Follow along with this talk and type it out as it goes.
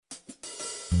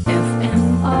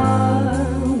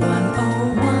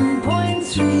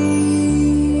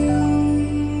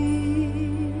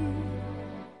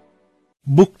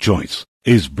Book Choice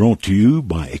is brought to you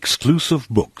by Exclusive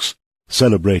Books,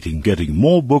 celebrating getting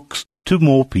more books to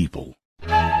more people.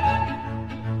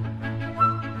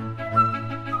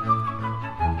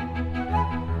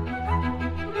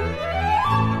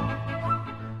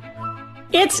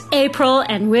 It's April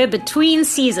and we're between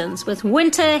seasons, with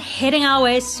winter heading our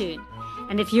way soon.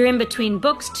 And if you're in between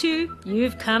books too,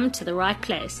 you've come to the right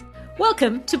place.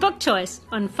 Welcome to Book Choice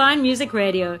on Fine Music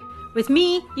Radio, with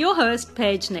me, your host,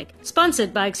 Paige Nick,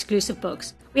 sponsored by Exclusive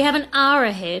Books. We have an hour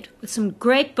ahead with some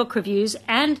great book reviews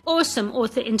and awesome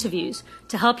author interviews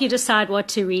to help you decide what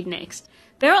to read next.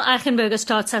 Beryl Eichenberger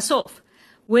starts us off.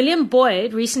 William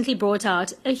Boyd recently brought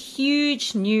out a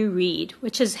huge new read,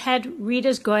 which has had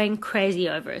readers going crazy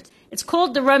over it. It's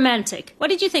called The Romantic. What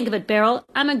did you think of it, Beryl?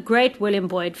 I'm a great William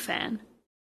Boyd fan.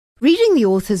 Reading the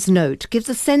author's note gives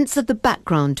a sense of the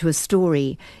background to a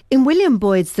story. In William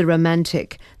Boyd's The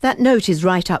Romantic, that note is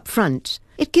right up front.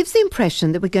 It gives the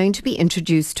impression that we're going to be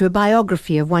introduced to a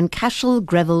biography of one Cashel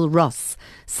Greville Ross,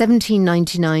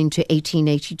 1799 to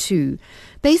 1882,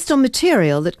 based on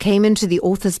material that came into the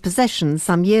author's possession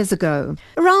some years ago.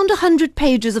 Around 100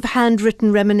 pages of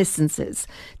handwritten reminiscences,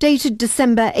 dated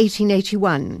December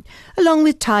 1881, along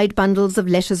with tied bundles of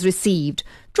letters received,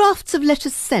 drafts of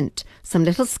letters sent, some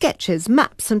little sketches,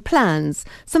 maps and plans,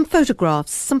 some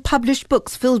photographs, some published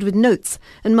books filled with notes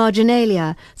and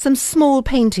marginalia, some small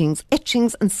paintings,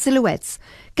 etchings and silhouettes,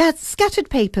 scattered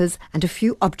papers and a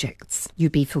few objects.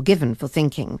 You'd be forgiven for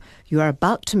thinking you are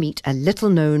about to meet a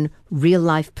little-known,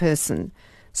 real-life person.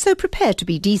 So prepare to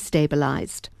be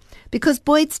destabilized, because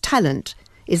Boyd's talent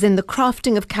is in the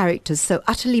crafting of characters so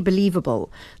utterly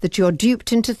believable that you're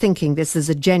duped into thinking this is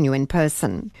a genuine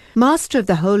person. Master of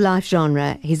the whole life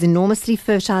genre, his enormously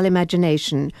fertile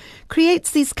imagination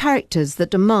creates these characters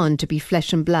that demand to be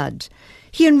flesh and blood.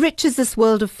 He enriches this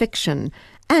world of fiction,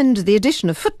 and the addition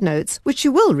of footnotes, which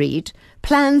you will read,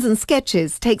 plans and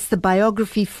sketches, takes the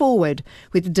biography forward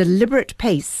with deliberate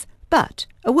pace. But,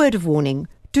 a word of warning,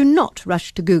 do not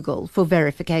rush to Google for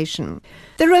verification.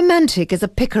 The Romantic is a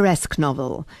picaresque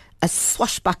novel, a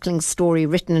swashbuckling story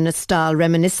written in a style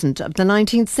reminiscent of the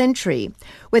 19th century,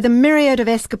 where the myriad of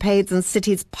escapades and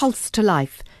cities pulse to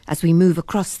life as we move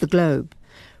across the globe.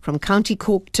 From County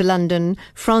Cork to London,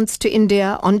 France to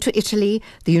India, on to Italy,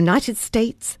 the United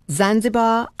States,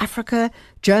 Zanzibar, Africa,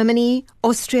 Germany,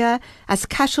 Austria, as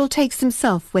Cashel takes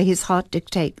himself where his heart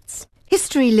dictates.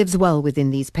 History lives well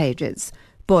within these pages.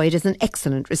 Boyd is an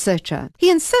excellent researcher. He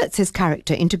inserts his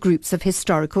character into groups of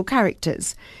historical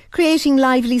characters, creating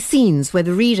lively scenes where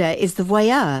the reader is the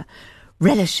voyeur,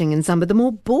 relishing in some of the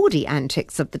more bawdy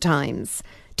antics of the times.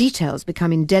 Details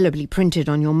become indelibly printed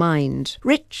on your mind.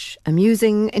 Rich,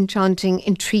 amusing, enchanting,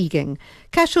 intriguing,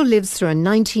 Cashel lives through a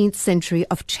 19th century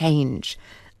of change.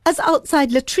 As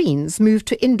outside latrines move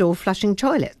to indoor flushing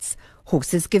toilets,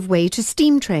 horses give way to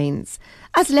steam trains,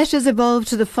 as letters evolve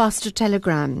to the faster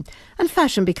telegram, and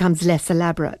fashion becomes less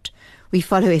elaborate. We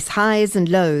follow his highs and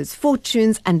lows,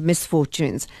 fortunes and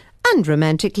misfortunes, and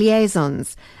romantic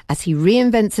liaisons, as he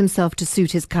reinvents himself to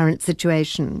suit his current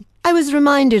situation. I was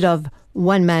reminded of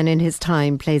one man in his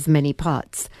time plays many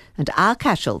parts, and our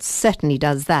Cashel certainly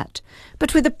does that.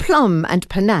 But with aplomb and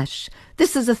panache,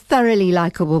 this is a thoroughly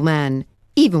likeable man,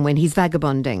 even when he's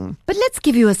vagabonding. But let's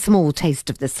give you a small taste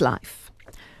of this life.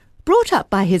 Brought up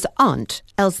by his aunt,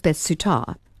 Elspeth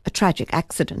Sutar, a tragic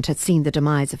accident had seen the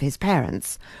demise of his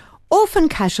parents, orphan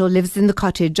Cashel lives in the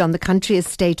cottage on the country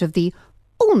estate of the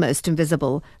almost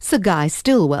invisible Sir Guy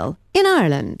Stillwell in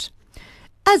Ireland.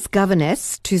 As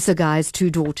governess to Sir Guy's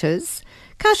two daughters,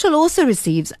 Cashel also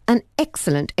receives an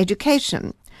excellent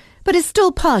education, but is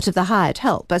still part of the hired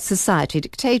help as society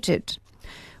dictated.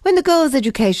 When the girls'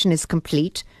 education is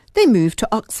complete, they move to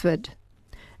Oxford.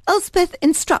 Elspeth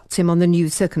instructs him on the new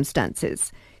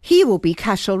circumstances. He will be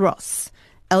Cashel Ross.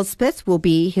 Elspeth will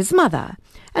be his mother,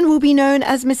 and will be known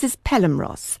as Mrs. Pelham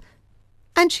Ross.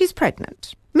 And she's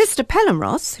pregnant. Mr. Pelham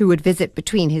Ross, who would visit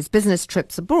between his business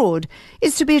trips abroad,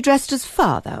 is to be addressed as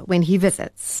father when he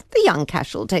visits. The young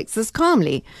Cashel takes this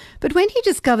calmly, but when he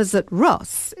discovers that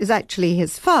Ross is actually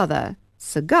his father,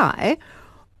 Sir Guy,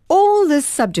 all this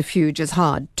subterfuge is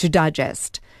hard to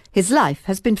digest. His life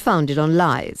has been founded on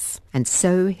lies, and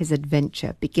so his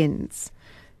adventure begins.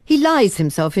 He lies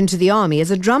himself into the army as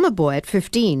a drummer boy at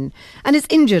 15 and is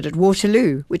injured at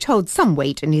Waterloo, which holds some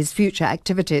weight in his future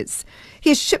activities.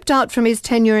 He is shipped out from his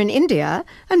tenure in India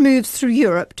and moves through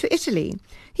Europe to Italy.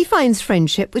 He finds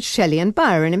friendship with Shelley and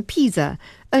Byron in Pisa,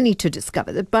 only to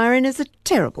discover that Byron is a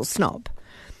terrible snob.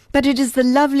 But it is the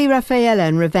lovely Raffaella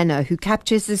in Ravenna who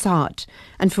captures his heart,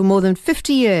 and for more than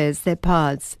 50 years their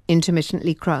paths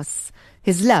intermittently cross,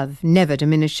 his love never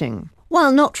diminishing.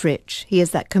 While not rich, he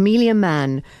is that chameleon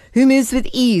man who moves with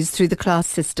ease through the class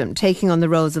system, taking on the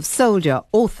roles of soldier,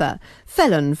 author,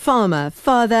 felon, farmer,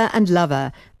 father and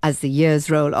lover as the years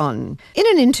roll on. In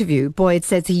an interview, Boyd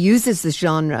says he uses this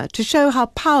genre to show how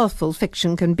powerful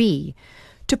fiction can be,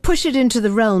 to push it into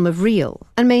the realm of real,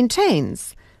 and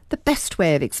maintains the best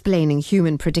way of explaining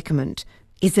human predicament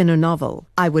is in a novel.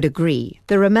 I would agree.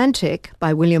 The Romantic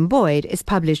by William Boyd is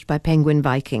published by Penguin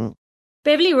Viking.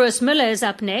 Beverly Rose Miller is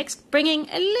up next, bringing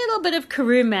a little bit of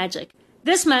Karoo magic.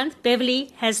 This month,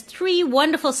 Beverly has 3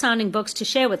 wonderful sounding books to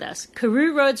share with us.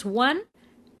 Karoo Roads 1,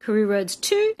 Karoo Roads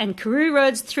 2, and Karoo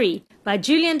Roads 3 by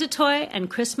Julian du Toit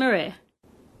and Chris Murray.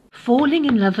 Falling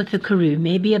in love with the Karoo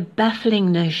may be a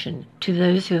baffling notion to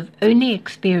those who have only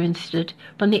experienced it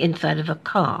from the inside of a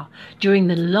car during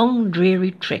the long,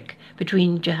 dreary trek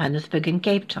between Johannesburg and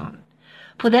Cape Town.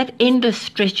 For that endless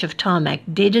stretch of tarmac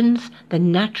deadens the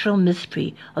natural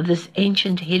mystery of this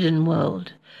ancient hidden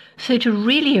world. So to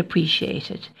really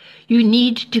appreciate it, you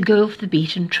need to go off the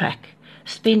beaten track,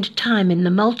 spend time in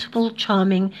the multiple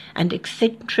charming and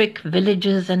eccentric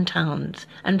villages and towns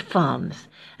and farms,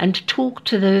 and talk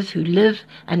to those who live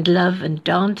and love and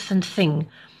dance and sing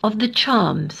of the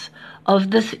charms of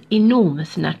this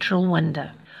enormous natural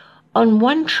wonder. On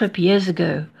one trip years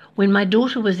ago, when my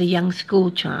daughter was a young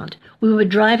schoolchild, we were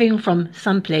driving from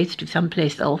some place to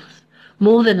someplace else,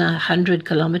 more than 100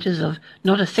 kilometers of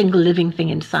not a single living thing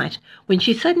in sight, when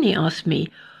she suddenly asked me,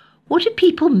 "What do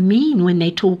people mean when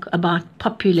they talk about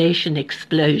population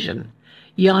explosion?"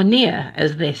 Ja nee,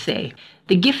 as they say.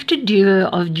 The gifted duo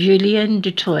of Julian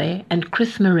du Toit and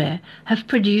Chris Murray have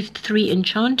produced 3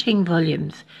 enchanting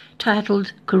volumes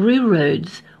titled Karoo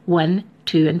Roads 1,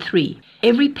 2 and 3.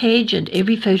 Every page and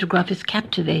every photograph is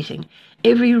captivating.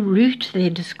 Every route they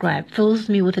describe fills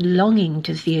me with a longing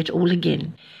to see it all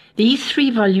again. These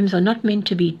 3 volumes are not meant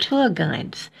to be tour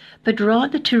guides, but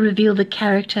rather to reveal the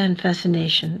character and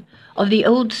fascination of the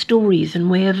old stories and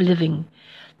way of living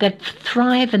that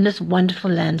thrive in this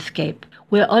wonderful landscape,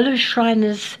 where Olive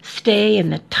Schreiner's stay in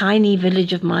the tiny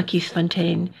village of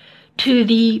Markiesfontein, to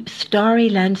the starry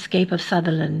landscape of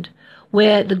Sutherland,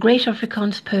 where the great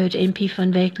Afrikaans poet MP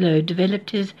van Wyk Louw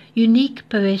developed his unique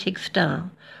poetic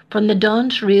style, from the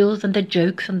dance reels and the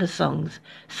jokes and the songs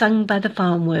sung by the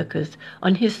farm workers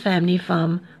on his family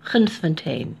farm,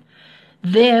 Gunsfontein.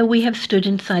 There we have stood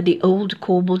inside the old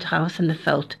corbelled house in the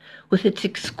veld, with its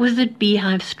exquisite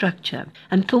beehive structure,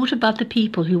 and thought about the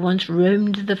people who once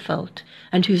roamed the veld,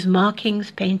 and whose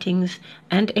markings, paintings,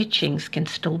 and etchings can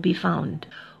still be found.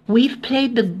 We've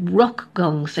played the rock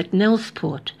gongs at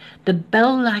Nelsport, the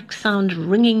bell-like sound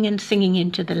ringing and singing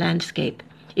into the landscape,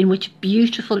 in which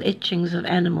beautiful etchings of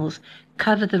animals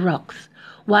cover the rocks,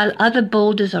 while other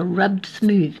boulders are rubbed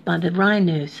smooth by the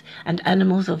rhinos and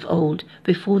animals of old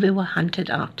before they were hunted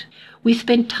out. We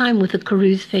spent time with the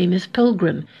Karoo's famous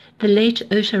pilgrim, the late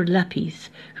Outer Lappies,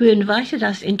 who invited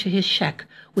us into his shack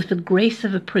with the grace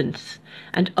of a prince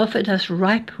and offered us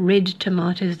ripe red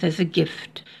tomatoes as a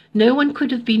gift. No one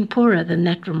could have been poorer than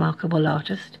that remarkable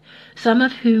artist, some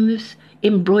of whose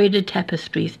embroidered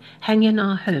tapestries hang in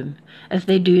our home, as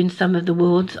they do in some of the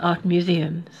world's art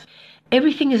museums.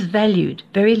 Everything is valued,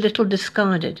 very little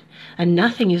discarded, and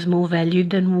nothing is more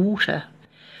valued than water.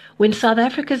 When South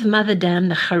Africa's mother dam,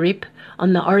 the Gariep,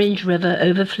 on the Orange River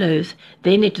overflows,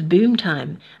 then it's boom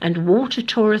time, and water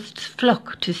tourists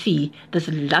flock to see this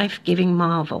life-giving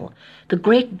marvel, the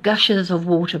great gushes of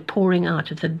water pouring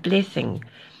out as a blessing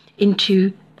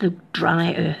into the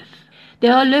dry earth.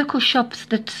 There are local shops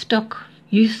that stock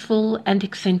useful and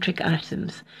eccentric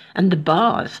items, and the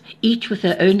bars, each with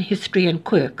their own history and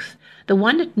quirks. The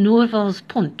one at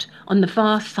Norvalspont, on the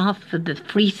far south of the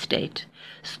Free State,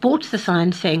 sports a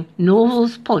sign saying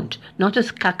Norvalspont, not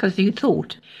as kak as you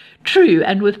thought. True,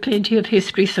 and with plenty of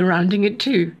history surrounding it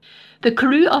too. The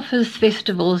Karoo offers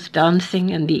festivals,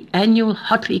 dancing, and the annual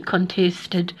hotly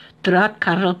contested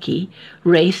Draadkarretjie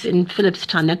race in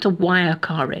Philipstown. That's a wire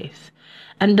car race.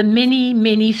 And the many,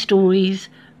 many stories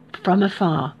from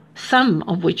afar, some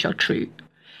of which are true.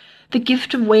 The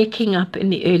gift of waking up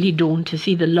in the early dawn to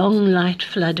see the long light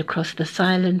flood across the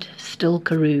silent, still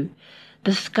Karoo,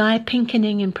 the sky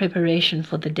pinkening in preparation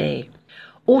for the day,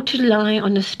 or to lie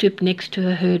on a stoop next to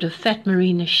a herd of fat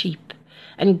merino sheep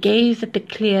and gaze at the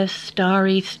clear,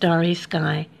 starry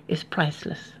sky is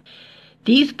priceless.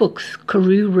 These books,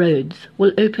 Karoo Roads,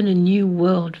 will open a new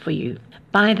world for you.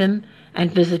 Buy them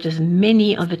and visit as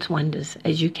many of its wonders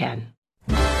as you can.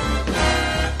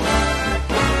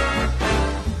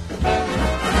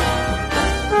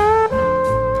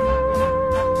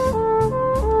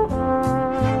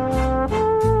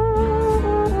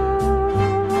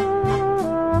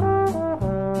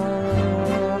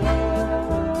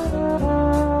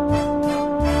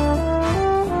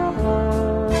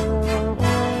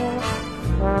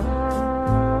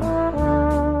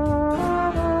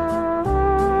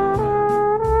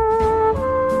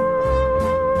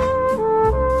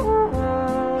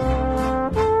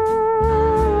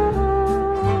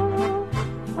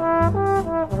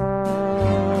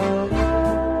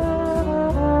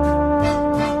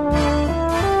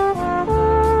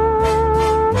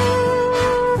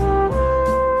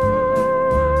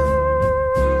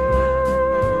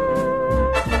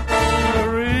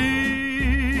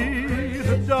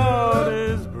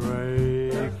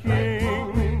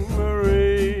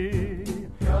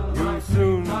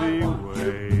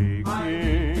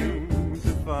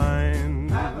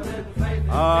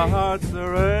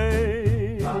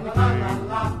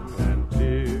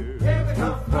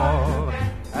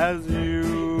 as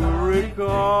you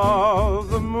recall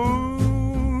the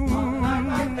moon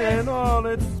in all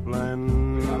its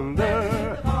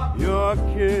splendor, your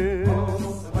kiss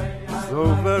so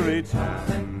very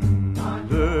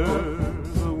tender,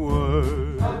 the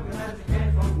word,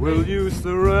 will you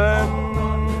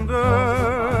surrender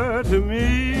to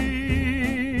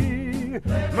me,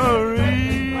 Marie?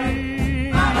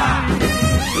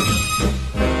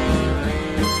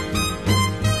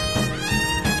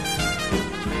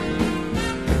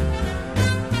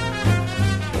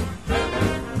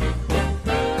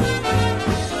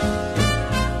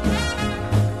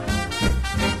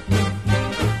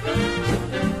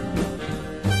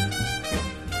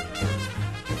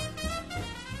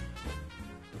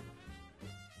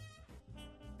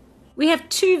 We have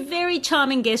two very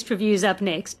charming guest reviews up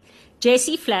next.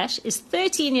 Jessie Flash is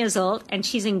 13 years old and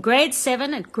she's in grade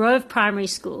 7 at Grove Primary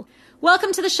School.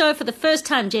 Welcome to the show for the first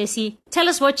time, Jessie. Tell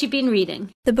us what you've been reading.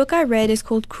 The book I read is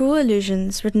called Cruel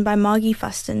Illusions, written by Margie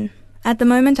Fuston. At the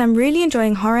moment, I'm really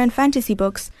enjoying horror and fantasy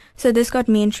books, so this got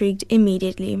me intrigued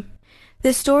immediately.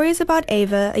 This story is about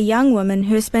Ava, a young woman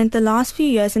who has spent the last few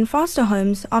years in foster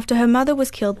homes after her mother was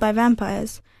killed by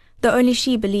vampires, though only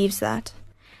she believes that.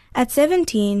 At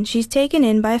 17, she's taken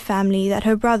in by a family that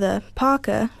her brother,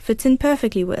 Parker, fits in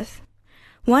perfectly with.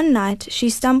 One night, she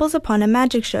stumbles upon a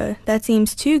magic show that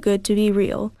seems too good to be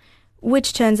real,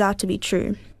 which turns out to be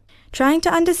true. Trying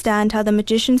to understand how the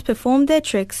magicians performed their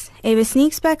tricks, Ava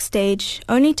sneaks backstage,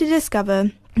 only to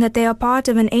discover that they are part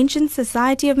of an ancient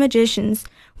society of magicians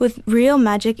with real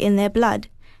magic in their blood,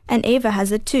 and Ava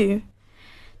has it too.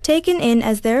 Taken in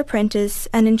as their apprentice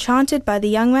and enchanted by the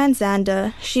young man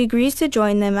Xander, she agrees to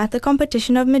join them at the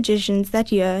competition of magicians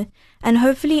that year and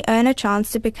hopefully earn a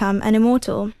chance to become an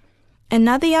immortal.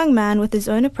 Another young man with his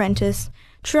own apprentice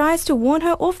tries to warn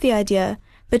her off the idea,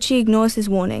 but she ignores his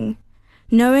warning,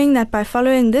 knowing that by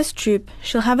following this troupe,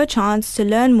 she'll have a chance to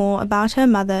learn more about her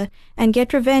mother and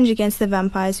get revenge against the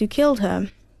vampires who killed her.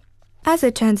 As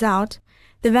it turns out,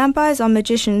 the vampires are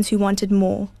magicians who wanted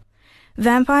more.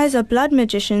 Vampires are blood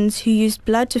magicians who used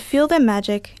blood to fuel their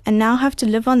magic and now have to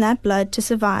live on that blood to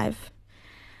survive.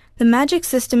 The magic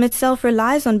system itself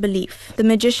relies on belief. The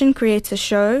magician creates a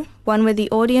show, one where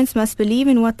the audience must believe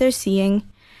in what they're seeing,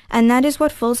 and that is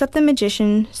what fills up the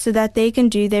magician so that they can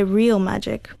do their real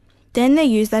magic. Then they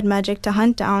use that magic to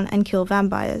hunt down and kill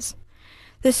vampires.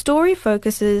 The story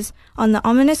focuses on the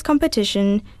ominous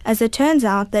competition, as it turns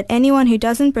out that anyone who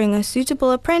doesn't bring a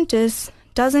suitable apprentice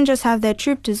doesn't just have their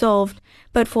troupe dissolved,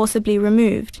 but forcibly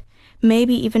removed,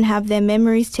 maybe even have their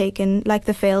memories taken like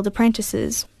the failed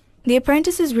apprentices. The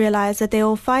apprentices realize that they're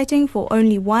all fighting for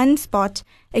only one spot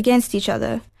against each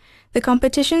other. The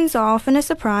competitions are often a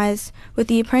surprise, with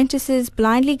the apprentices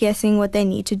blindly guessing what they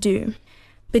need to do.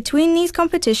 Between these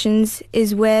competitions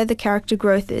is where the character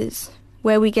growth is,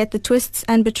 where we get the twists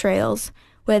and betrayals,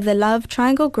 where the love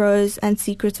triangle grows and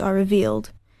secrets are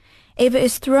revealed. Ava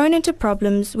is thrown into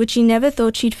problems which she never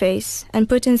thought she'd face and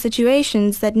put in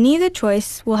situations that neither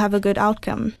choice will have a good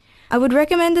outcome. I would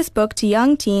recommend this book to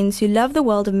young teens who love the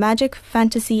world of magic,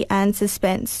 fantasy, and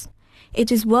suspense.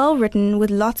 It is well written with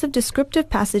lots of descriptive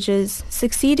passages,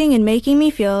 succeeding in making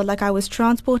me feel like I was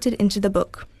transported into the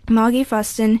book. Margie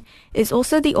Fuston is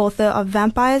also the author of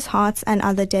Vampires, Hearts, and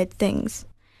Other Dead Things.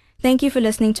 Thank you for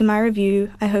listening to my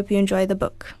review. I hope you enjoy the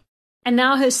book. And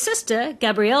now her sister,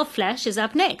 Gabrielle Flash, is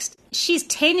up next. She's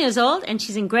 10 years old and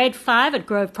she's in grade 5 at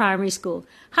Grove Primary School.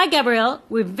 Hi, Gabrielle.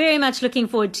 We're very much looking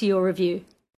forward to your review.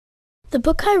 The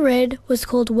book I read was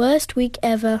called Worst Week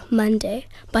Ever, Monday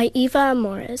by Eva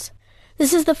Amores.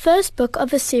 This is the first book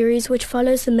of a series which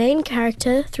follows the main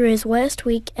character through his worst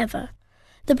week ever.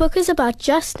 The book is about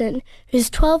Justin, who's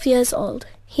 12 years old.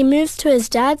 He moves to his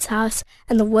dad's house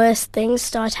and the worst things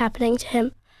start happening to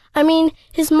him. I mean,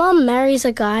 his mom marries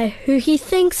a guy who he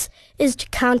thinks is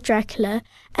Count Dracula,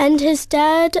 and his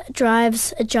dad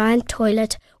drives a giant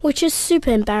toilet, which is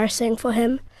super embarrassing for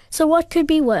him. So what could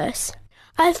be worse?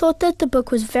 I thought that the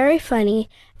book was very funny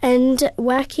and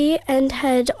wacky and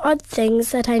had odd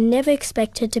things that I never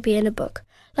expected to be in a book,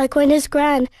 like when his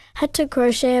gran had to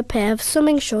crochet a pair of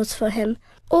swimming shorts for him,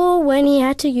 or when he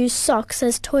had to use socks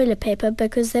as toilet paper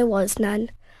because there was none.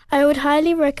 I would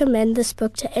highly recommend this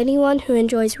book to anyone who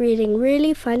enjoys reading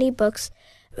really funny books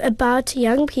about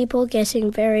young people getting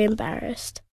very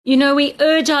embarrassed. You know, we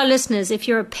urge our listeners, if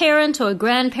you're a parent or a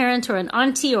grandparent or an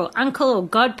auntie or uncle or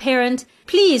godparent,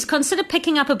 please consider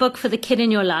picking up a book for the kid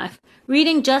in your life.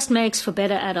 Reading just makes for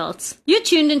better adults. You're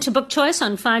tuned into Book Choice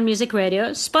on Fine Music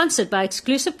Radio, sponsored by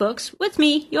Exclusive Books, with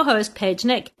me, your host, Paige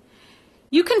Nick.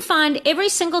 You can find every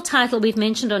single title we've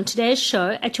mentioned on today's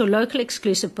show at your local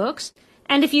Exclusive Books,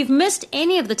 And if you've missed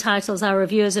any of the titles our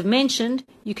reviewers have mentioned,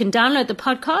 you can download the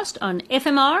podcast on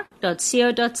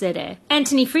fmr.co.za.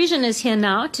 Anthony Friesian is here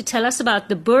now to tell us about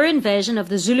The Boer Invasion of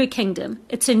the Zulu Kingdom.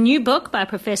 It's a new book by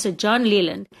Professor John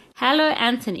Leland. Hello,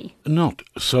 Anthony. Not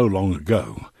so long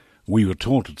ago, we were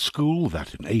taught at school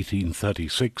that in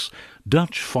 1836,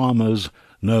 Dutch farmers,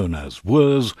 known as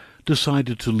Boers,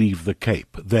 decided to leave the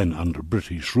Cape, then under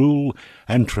British rule,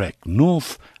 and trek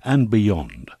north and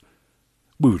beyond.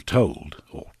 We were told,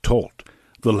 or taught,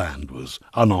 the land was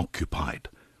unoccupied.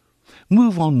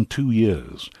 Move on 2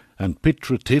 years, and Piet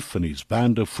Retief and his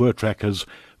band of voortrekkers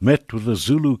met with the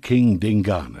Zulu king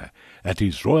Dingane at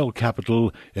his royal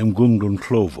capital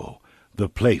Mngungundlovu, the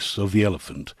place of the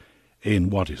elephant, in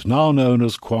what is now known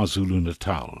as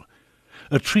KwaZulu-Natal.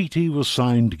 A treaty was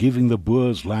signed giving the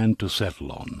Boers land to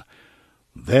settle on.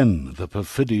 Then the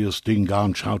perfidious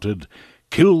Dingane shouted,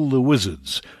 "Kill the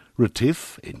wizards!"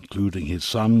 Retief, including his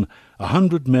son,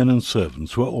 100 men and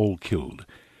servants were all killed.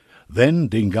 Then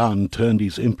Dingane turned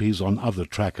his impis on other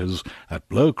trackers at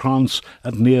Bloukrans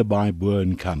and nearby Boer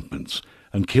encampments,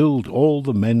 and killed all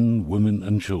the men, women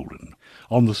and children.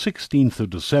 On the 16th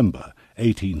of December,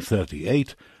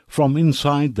 1838, from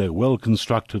inside their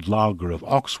well-constructed laager of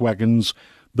ox wagons,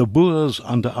 the Boers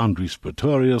under Andries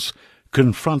Pretorius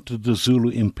confronted the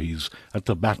Zulu impis at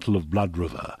the Battle of Blood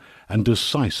River and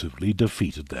decisively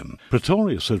defeated them.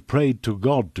 Pretorius had prayed to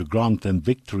God to grant them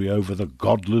victory over the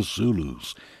godless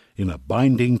Zulus in a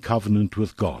binding covenant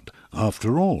with God.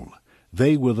 After all,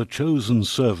 they were the chosen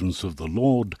servants of the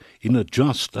Lord in a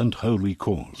just and holy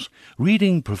cause.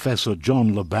 Reading Professor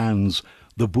John Laban's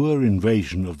The Boer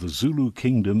Invasion of the Zulu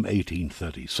Kingdom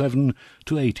 1837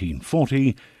 to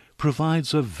 1840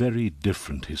 provides a very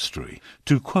different history.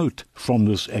 To quote from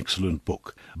this excellent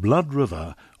book, Blood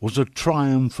River was a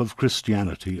triumph of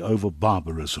Christianity over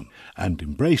barbarism, and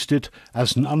embraced it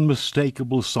as an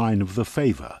unmistakable sign of the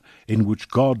favour in which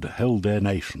God held their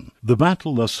nation. The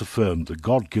battle thus affirmed the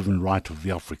God-given right of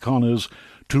the Afrikaners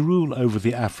to rule over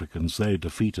the Africans they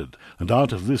defeated, and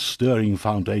out of this stirring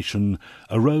foundation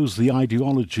arose the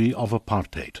ideology of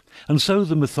apartheid. And so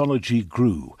the mythology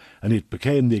grew, and it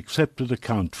became the accepted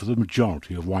account for the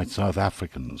majority of white South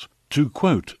Africans. To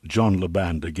quote John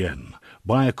Laban again,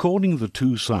 "By according the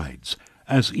two sides,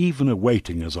 as even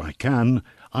awaiting as I can,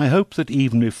 I hope that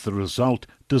even if the result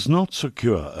does not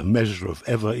secure a measure of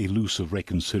ever-elusive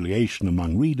reconciliation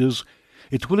among readers,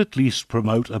 it will at least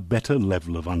promote a better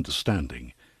level of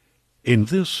understanding." In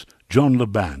this, John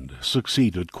Laban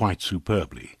succeeded quite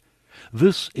superbly.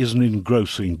 This is an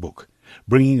engrossing book,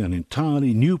 bringing an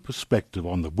entirely new perspective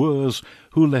on the Boers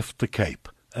who left the Cape,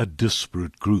 a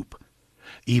disparate group,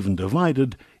 even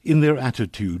divided in their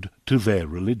attitude to their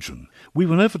religion. We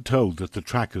were never told that the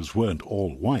trackers weren't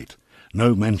all white.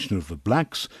 No mention of the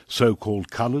blacks, so-called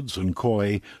coloureds and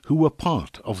Khoi, who were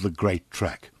part of the Great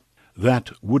Track.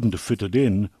 That wouldn't have fitted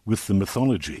in with the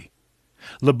mythology.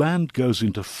 Laban goes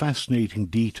into fascinating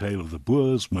detail of the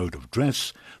Boers' mode of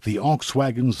dress, the ox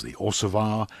wagons, the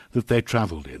ossewaar, that they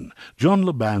travelled in. John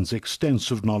Laban's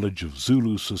extensive knowledge of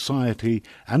Zulu society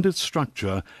and its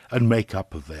structure and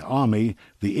make-up of their army,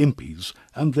 the impis,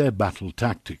 and their battle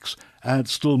tactics add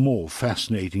still more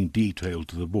fascinating detail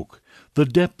to the book. The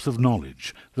depth of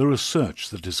knowledge, the research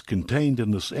that is contained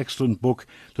in this excellent book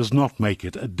does not make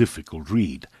it a difficult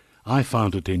read. I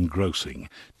found it engrossing.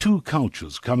 Two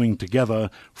cultures coming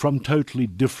together from totally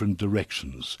different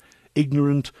directions,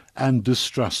 ignorant and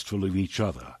distrustful of each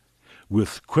other.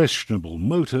 With questionable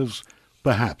motives,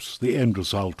 perhaps the end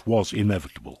result was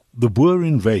inevitable. The Boer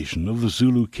Invasion of the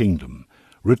Zulu Kingdom,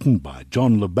 written by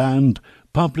John Laban,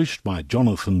 published by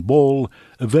Jonathan Ball,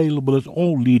 available at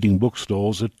all leading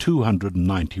bookstores at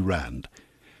 290 Rand.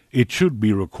 It should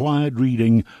be required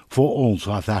reading for all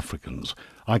South Africans.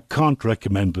 I can't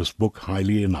recommend this book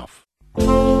highly enough.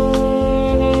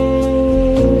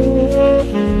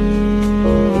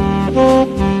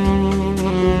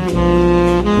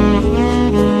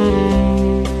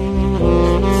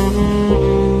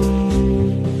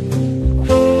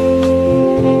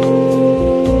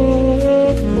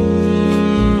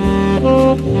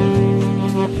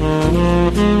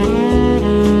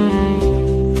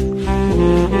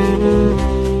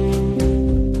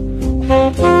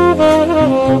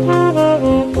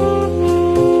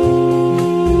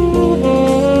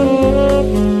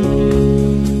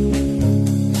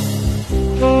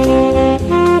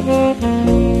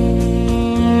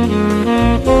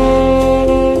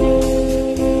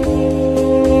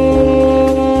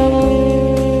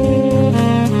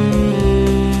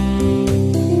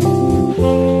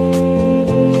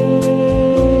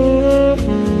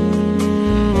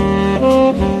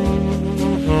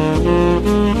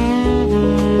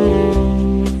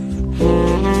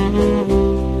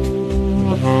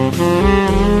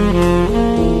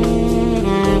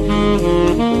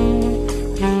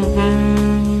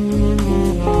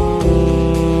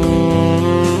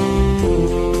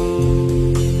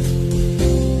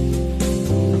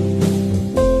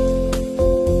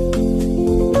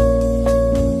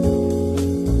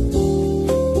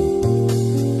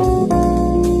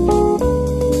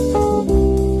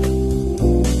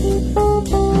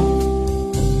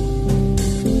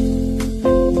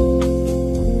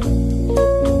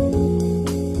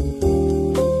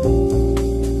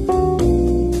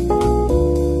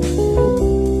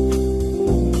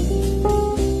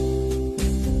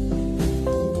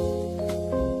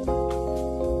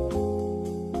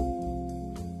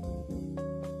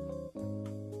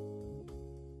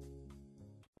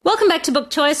 Welcome back to Book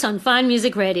Choice on Fine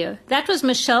Music Radio. That was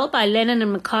Michelle by Lennon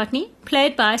and McCartney,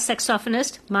 played by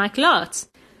saxophonist Mike Lartz,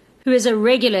 who is a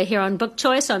regular here on Book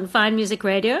Choice on Fine Music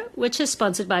Radio, which is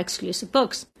sponsored by Exclusive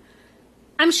Books.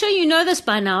 I'm sure you know this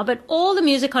by now, but all the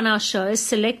music on our show is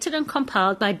selected and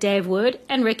compiled by Dave Wood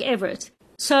and Rick Everett.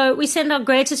 So we send our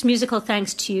greatest musical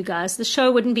thanks to you guys. The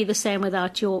show wouldn't be the same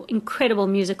without your incredible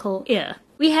musical ear.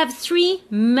 We have 3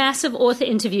 massive author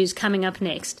interviews coming up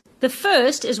next. The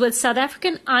first is with South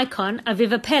African icon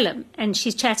Aviva Pelham, and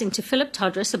she's chatting to Philip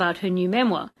Todrus about her new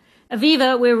memoir.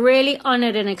 Aviva, we're really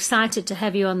honored and excited to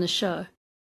have you on the show.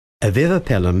 Aviva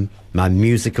Pelham, My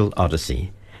Musical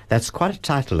Odyssey. That's quite a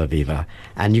title, Aviva,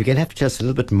 and you're going to have to tell us a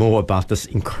little bit more about this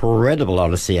incredible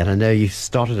odyssey. And I know you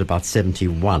started about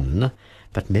 71,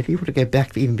 but maybe you want to go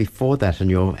back even before that and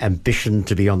your ambition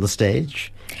to be on the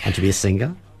stage and to be a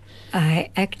singer? I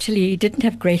actually didn't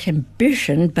have great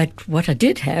ambition, but what I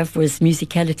did have was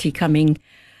musicality coming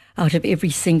out of every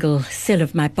single cell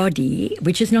of my body,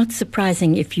 which is not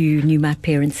surprising if you knew my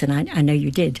parents, and I know you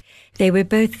did. They were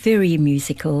both very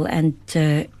musical, and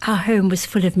our home was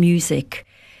full of music.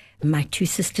 My 2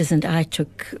 sisters and I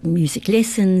took music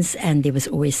lessons, and there was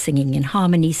always singing in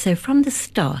harmony. So from the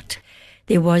start,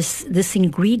 there was this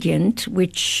ingredient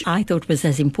which I thought was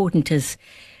as important as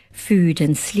food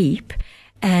and sleep.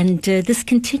 And this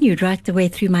continued right the way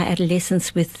through my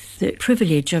adolescence with the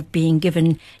privilege of being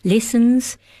given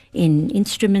lessons in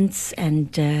instruments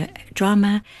and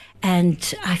drama.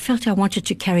 And I felt I wanted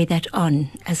to carry that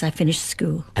on as I finished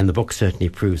school. And the book certainly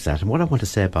proves that. And what I want to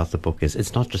say about the book is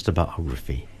it's not just a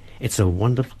biography. It's a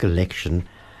wonderful collection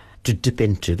to dip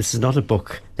into. This is not a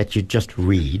book that you just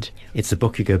read. It's a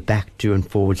book you go back to and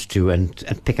forwards to and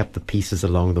pick up the pieces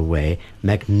along the way.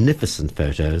 Magnificent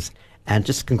photos. And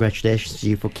just congratulations to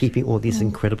you for keeping all these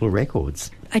incredible records.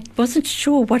 I wasn't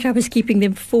sure what I was keeping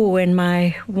them for, and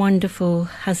my wonderful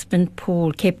husband,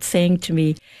 Paul, kept saying to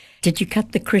me, "Did you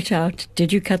cut the crit out?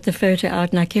 Did you cut the photo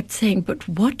out?" And I kept saying, "But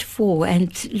what for?"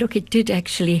 And look, it did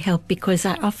actually help, because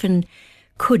I often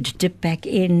could dip back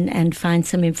in and find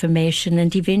some information.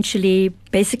 And eventually,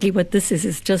 basically what this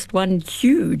is just one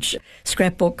huge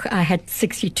scrapbook. I had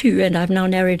 62 and I've now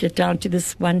narrowed it down to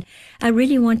this one. I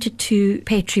really wanted to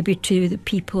pay tribute to the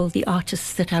people, the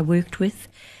artists that I worked with.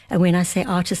 And when I say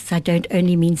artists, I don't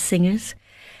only mean singers.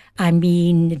 I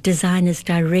mean designers,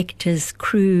 directors,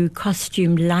 crew,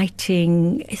 costume,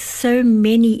 lighting, so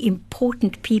many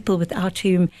important people without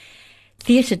whom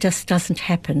theatre just doesn't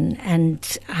happen,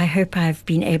 and I hope I've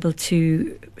been able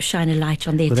to shine a light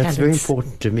on their talents. That's very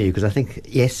important to me, because I think,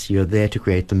 yes, you're there to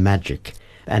create the magic,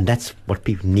 and that's what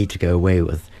people need to go away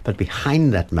with. But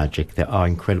behind that magic, there are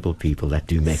incredible people that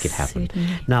do make it happen. Certainly.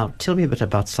 Now, tell me a bit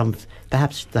about some,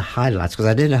 perhaps the highlights, because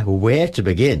I don't know where to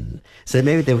begin. So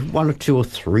maybe there were 1 or 2 or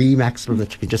 3 maximum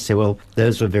that you can just say, well,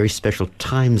 those were very special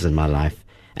times in my life.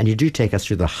 And you do take us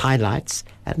through the highlights,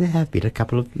 and there have been a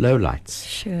couple of lowlights,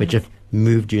 Sure. which have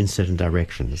moved you in certain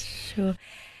directions. Sure.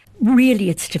 Really,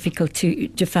 it's difficult to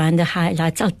define the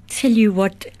highlights. I'll tell you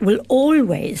what will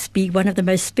always be one of the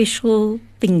most special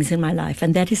things in my life,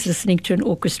 and that is listening to an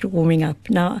orchestra warming up.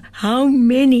 Now, how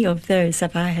many of those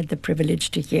have I had the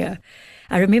privilege to hear?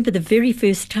 I remember the very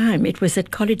first time. It was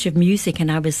at College of Music, and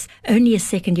I was only a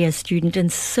second-year student, and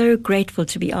so grateful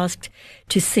to be asked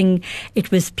to sing.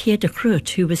 It was Pierre de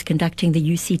Groot who was conducting the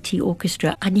UCT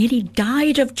orchestra. I nearly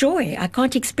died of joy. I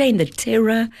can't explain the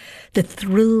terror, the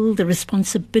thrill, the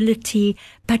responsibility,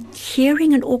 but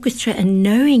hearing an orchestra and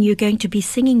knowing you're going to be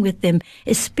singing with them,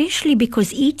 especially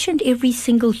because each and every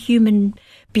single human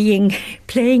being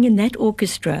playing in that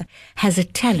orchestra has a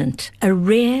talent, a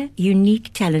rare,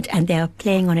 unique talent, and they are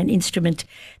playing on an instrument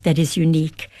that is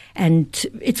unique. And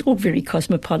it's all very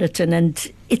cosmopolitan, and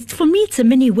for me, it's a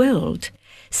mini world.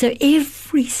 So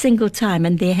every single time,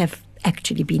 and there have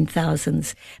actually been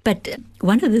thousands, but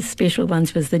one of the special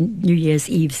ones was the New Year's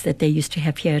Eves that they used to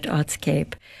have here at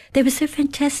Artscape. They were so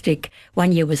fantastic.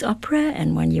 1 year was opera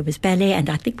and 1 year was ballet, and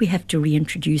I think we have to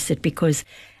reintroduce it, because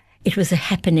it was a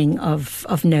happening of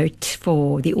note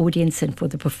for the audience and for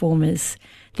the performers.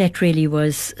 That really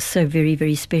was so very,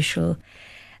 very special.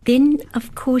 Then,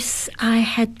 of course, I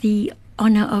had the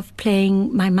honor of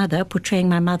portraying my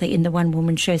mother in the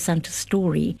one-woman show Santa's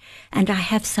Story. And I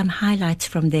have some highlights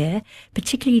from there,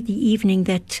 particularly the evening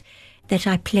that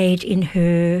I played in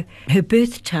her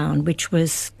birth town, which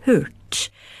was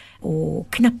Hurt or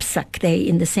Knapsack. They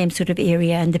in the same sort of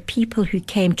area. And the people who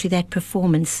came to that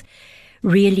performance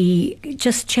really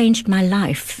just changed my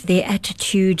life. Their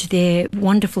attitude, their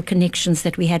wonderful connections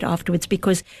that we had afterwards,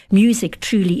 because music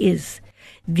truly is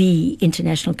the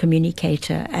international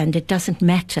communicator, and it doesn't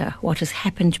matter what has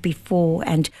happened before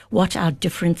and what our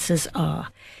differences are.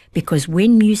 Because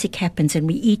when music happens and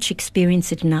we each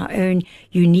experience it in our own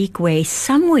unique way,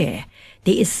 somewhere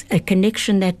there is a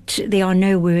connection that there are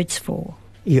no words for.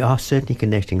 You are certainly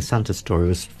connecting. Santa's story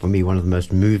was, for me, one of the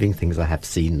most moving things I have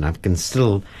seen, and I can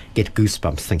still get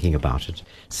goosebumps thinking about it.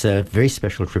 So a very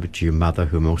special tribute to your mother,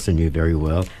 whom I also knew very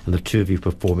well, and the two of you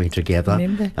performing together.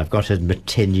 Remember? I've got to admit,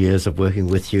 10 years of working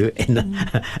with you in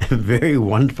a very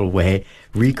wonderful way,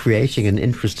 recreating an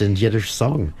interest in Yiddish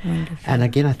song. Wonderful. And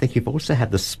again, I think you've also had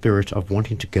the spirit of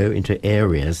wanting to go into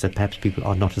areas that perhaps people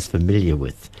are not as familiar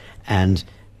with, and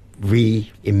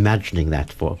reimagining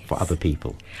that for other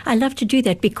people. I love to do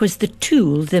that because the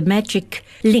tool, the magic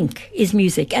link, is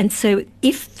music. And so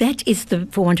if that is the,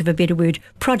 for want of a better word,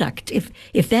 product,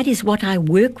 if that is what I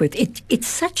work with, it's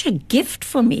such a gift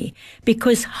for me,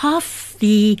 because half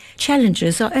the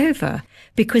challenges are over.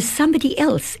 Because somebody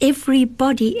else,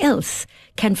 everybody else,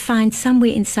 can find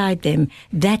somewhere inside them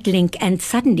that link, and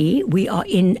suddenly we are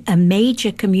in a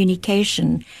major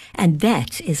communication, and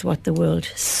that is what the world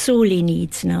sorely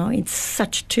needs now in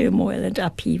such turmoil and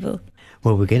upheaval.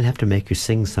 Well, we're going to have to make you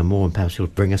sing some more, and perhaps you'll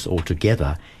bring us all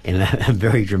together in a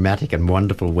very dramatic and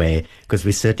wonderful way, because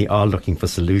we certainly are looking for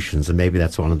solutions, and maybe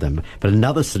that's one of them. But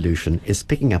another solution is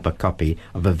picking up a copy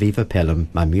of Aviva Pelham,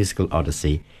 My Musical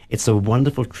Odyssey. It's a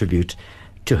wonderful tribute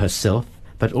to herself,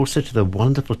 but also to the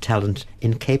wonderful talent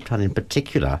in Cape Town in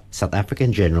particular, South Africa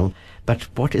in general. But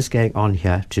what is going on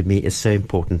here, to me, is so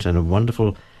important, and a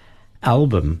wonderful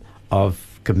album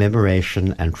of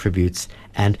commemoration and tributes.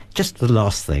 And just the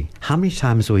last thing, how many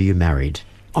times were you married?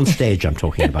 On stage, I'm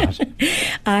talking about.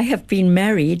 I have been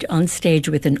married on stage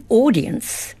with an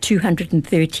audience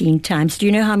 213 times. Do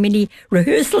you know how many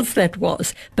rehearsals that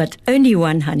was? But only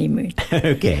one honeymoon.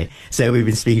 Okay, so we've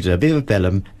been speaking to Aviva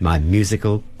Pelham, My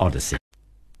Musical Odyssey.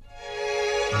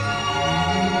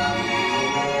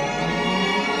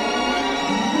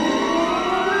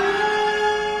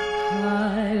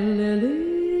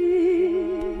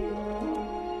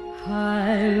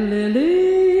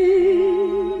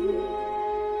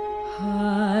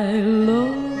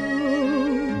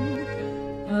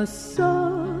 A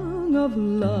song of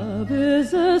love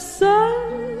is a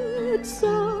sad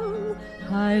song.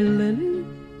 Hi lily,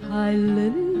 hi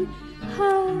lily,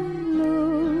 hi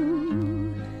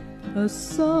lo. A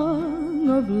song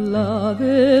of love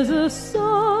is a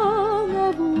song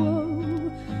of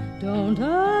woe. Don't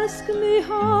ask me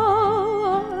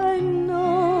how I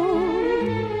know.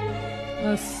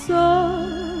 A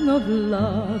song of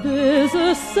love is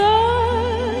a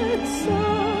sad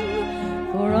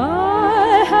song, for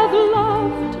I have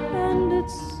loved and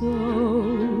it's so.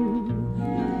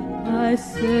 I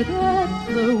sit at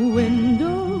the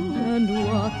window and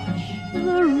watch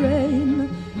the rain.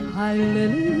 Hi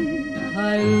lily,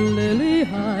 hi lily,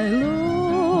 hi lo.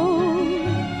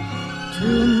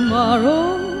 Tomorrow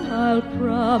I'll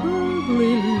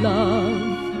probably love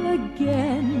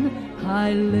again.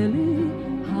 Hi lily,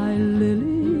 hi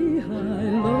lily, hi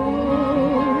lo.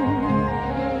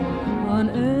 On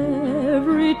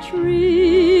every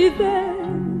tree there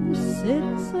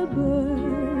sits a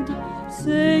bird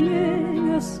singing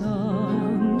a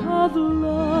song of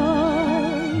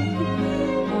love.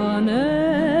 On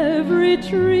every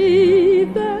tree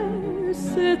there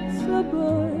sits a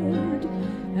bird,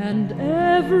 and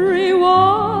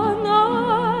everyone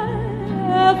I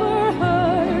ever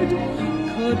heard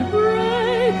could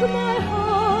break my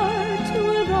heart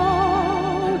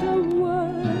without a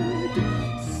word,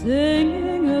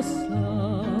 singing a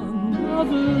song of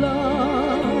love.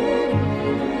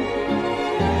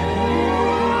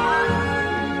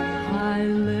 Hi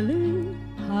lily,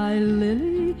 hi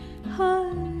lily,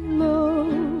 hi lo.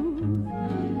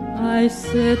 I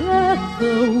sit at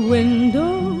the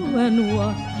window and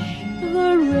watch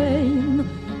the rain.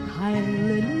 Hi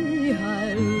lily,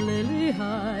 hi lily,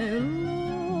 hi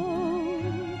lo.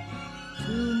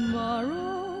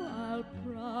 Tomorrow I'll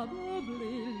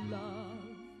probably love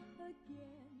again.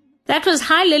 That was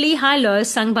Hi Lily, Hi Lo,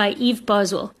 sung by Eve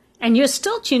Boswell. And you're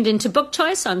still tuned into Book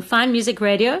Choice on Fine Music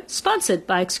Radio, sponsored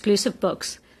by Exclusive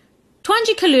Books.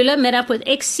 Twanji Kalula met up with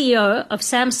ex-CEO of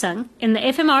Samsung in the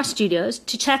FMR studios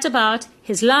to chat about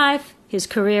his life, his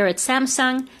career at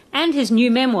Samsung, and his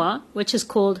new memoir, which is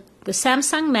called The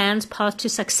Samsung Man's Path to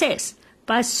Success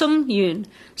by Sung Yoon.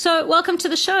 So welcome to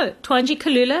the show, Twanji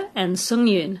Kalula and Sung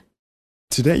Yoon.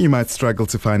 Today you might struggle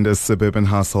to find a suburban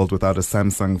household without a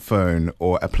Samsung phone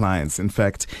or appliance. In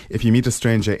fact, if you meet a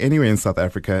stranger anywhere in South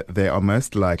Africa, they are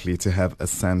most likely to have a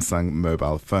Samsung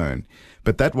mobile phone.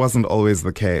 But that wasn't always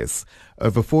the case.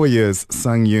 Over 4 years,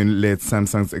 Sung Yoon led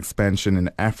Samsung's expansion in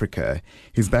Africa.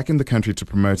 He's back in the country to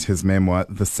promote his memoir,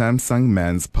 The Samsung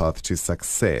Man's Path to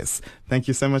Success. Thank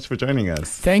you so much for joining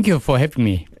us. Thank you for having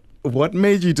me. What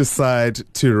made you decide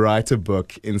to write a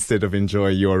book instead of enjoy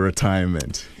your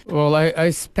retirement? Well,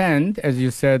 I spent, as you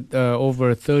said,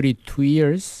 over 32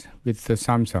 years with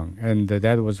Samsung, and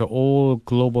that was all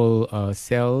global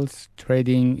sales,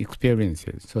 trading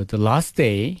experiences. So the last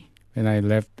day, when I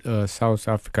left South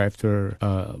Africa after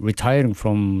retiring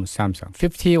from Samsung,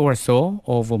 50 or so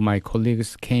of my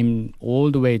colleagues came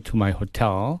all the way to my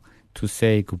hotel to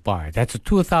say goodbye. That's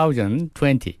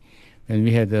 2020, when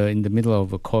we had in the middle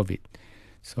of COVID.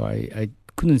 So I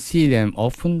couldn't see them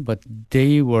often, but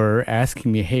they were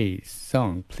asking me, hey,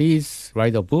 Sung, please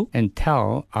write a book and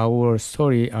tell our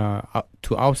story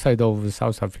to outside of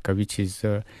South Africa, which is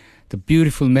the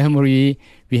beautiful memory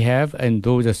we have, and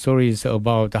those are stories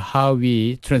about how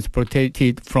we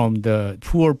transported from the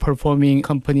poor performing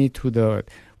company to the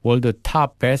world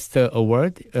top best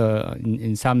award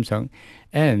in Samsung,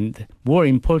 and more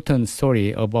important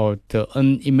story about the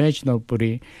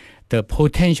unimaginably the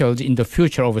potentials in the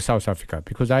future of South Africa,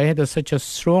 because I had such a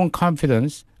strong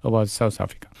confidence about South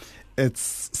Africa.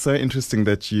 It's so interesting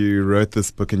that you wrote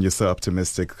this book and you're so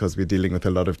optimistic, because we're dealing with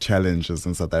a lot of challenges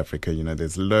in South Africa. You know,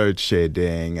 there's load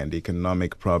shedding and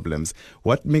economic problems.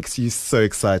 What makes you so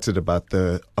excited about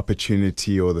the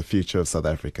opportunity or the future of South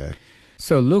Africa?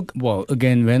 So look, well,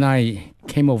 again, when I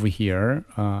came over here,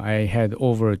 I had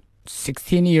over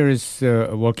 16 years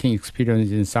working experience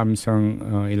in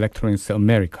Samsung Electronics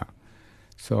America.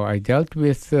 So I dealt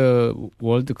with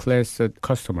world-class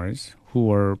customers who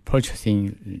were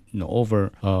purchasing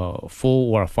over $4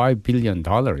 or $5 billion.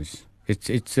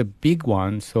 It's a big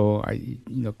one. So I,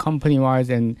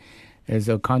 company-wise and as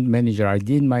account manager, I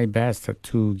did my best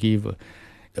to give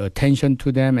attention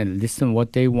to them and listen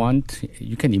what they want.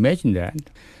 You can imagine that.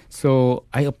 So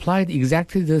I applied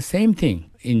exactly the same thing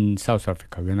in South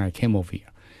Africa when I came over here.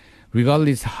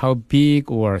 Regardless how big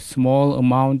or small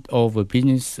amount of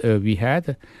business we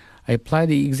had, I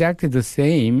applied exactly the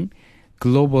same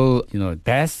global,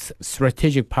 best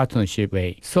strategic partnership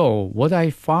way. So what I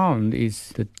found is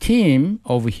the team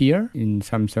over here in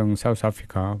Samsung South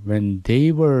Africa, when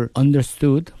they were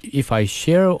understood, if I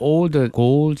share all the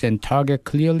goals and target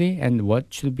clearly and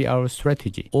what should be our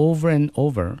strategy over and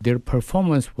over, their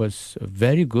performance was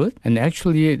very good. And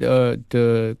actually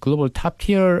the global top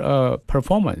tier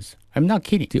performance, I'm not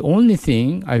kidding. The only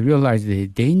thing I realized is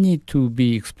they need to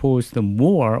be exposed to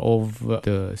more of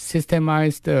the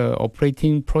systemized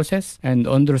operating process and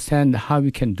understand how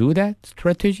we can do that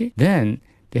strategy. Then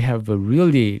they have a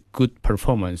really good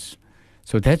performance.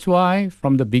 So that's why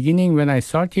from the beginning when I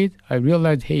started, I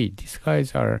realized, hey, these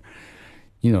guys are,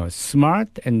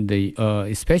 smart, and they,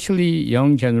 especially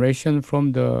young generation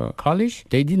from the college,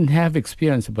 they didn't have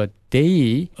experience, but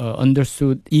they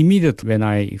understood immediately when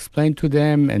I explained to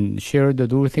them and shared the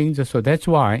new things. So that's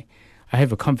why I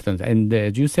have a confidence. And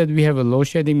as you said, we have a load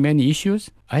shedding many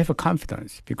issues. I have a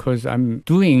confidence because I'm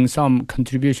doing some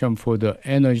contribution for the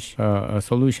energy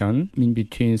solution in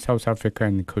between South Africa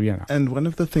and Korea. And one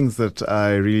of the things that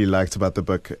I really liked about the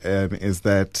book is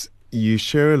that you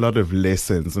share a lot of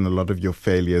lessons and a lot of your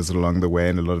failures along the way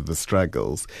and a lot of the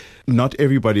struggles. Not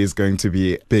everybody is going to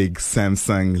be a big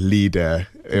Samsung leader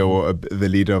or the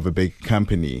leader of a big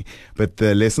company, but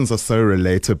the lessons are so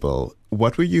relatable.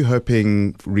 What were you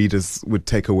hoping readers would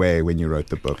take away when you wrote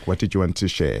the book? What did you want to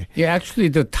share? Yeah, actually,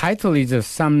 the title is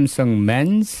Samsung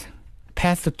Man's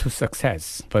Path to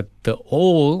Success. But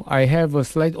I have a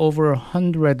slight over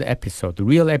 100 episodes,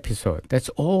 real episode. That's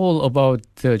all about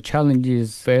the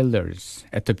challenges, failures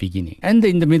at the beginning. And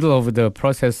in the middle of the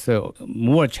process,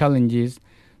 more challenges.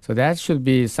 So that should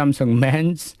be Samsung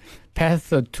Man's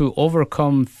Path to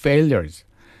Overcome Failures.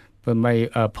 But my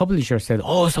publisher said,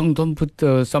 Sung, don't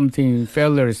put something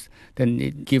failures, then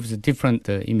it gives a different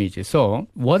image. So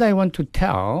what I want to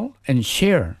tell and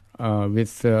share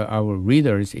with our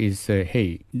readers is,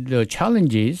 hey, the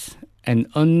challenges and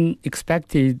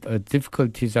unexpected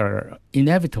difficulties are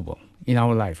inevitable in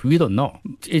our life. We don't know.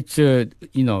 It's,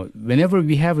 whenever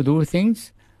we have those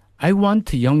things, I want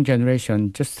the young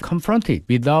generation just confront it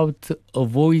without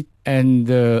avoid and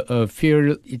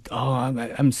fear it.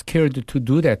 I'm scared to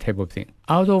do that type of thing.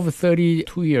 Out of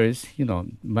 32 years,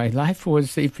 my life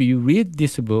was, if you read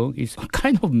this book, it's a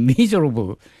kind of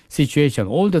miserable situation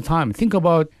all the time. Think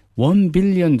about $1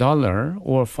 billion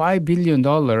or $5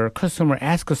 billion customer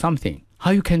ask something.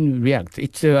 how you can react.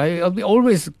 It's I'll be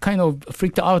always kind of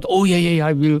freaked out. Oh, yeah,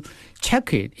 I will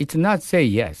check it. It's not say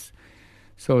yes.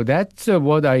 So that's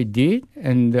what I did,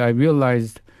 and I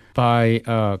realized by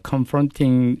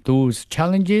confronting those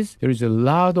challenges, there is a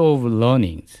lot of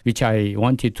learnings which I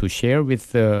wanted to share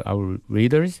with our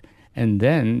readers. And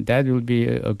then that will be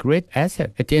a great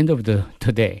asset at the end of the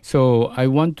day. So I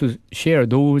want to share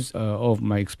those of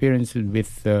my experiences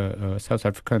with South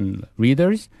African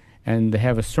readers and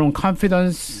have a strong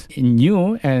confidence in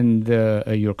you and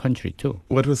your country too.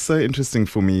 What was so interesting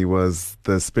for me was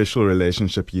the special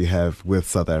relationship you have with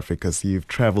South Africa. So you've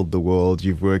traveled the world,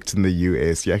 you've worked in the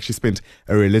US, you actually spent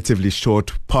a relatively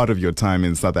short part of your time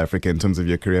in South Africa in terms of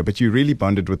your career, but you really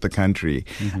bonded with the country.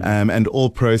 And all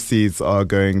proceeds are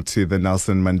going to the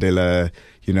Nelson Mandela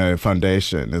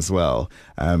Foundation as well,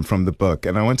 from the book.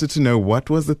 And I wanted to know,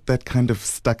 what was it that kind of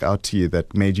stuck out to you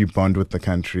that made you bond with the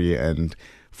country and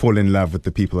fall in love with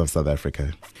the people of South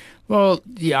Africa? Well,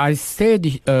 yeah, I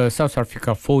stayed South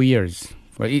Africa 4 years.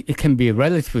 Well, it can be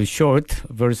relatively short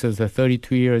versus the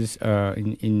 32 years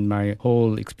in my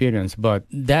whole experience. But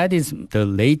that is the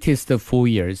latest 4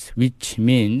 years, which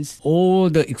means all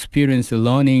the experience,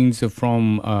 learnings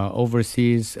from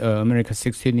overseas, America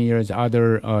 16 years,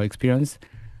 other experience,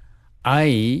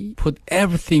 I put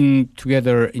everything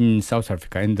together in South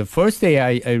Africa. And the first day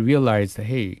I realized,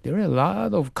 hey, there are a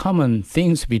lot of common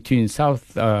things between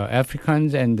South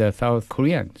Africans and South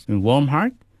Koreans. And warm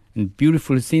heart and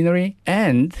beautiful scenery.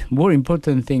 And more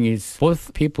important thing is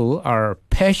both people are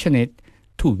passionate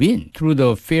to win through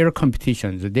the fair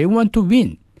competitions. They want to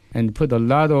win and put a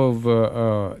lot of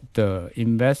the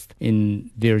invest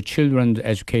in their children's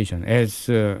education, as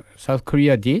South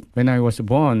Korea did. When I was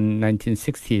born,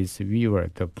 1960s, we were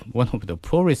one of the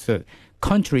poorest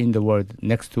country in the world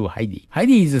next to Haiti.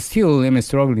 Haiti is still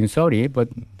struggling, sorry, but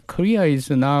Korea is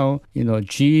now,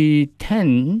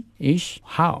 G10-ish.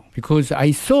 How? Because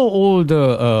I saw all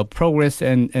the progress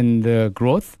and the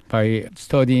growth by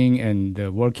studying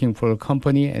and working for a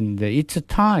company, and it's a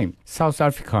time South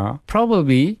Africa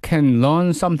probably can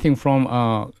learn something from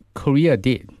Korea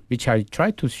did, which I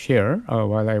tried to share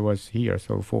while I was here,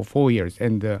 so for 4 years.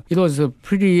 And it was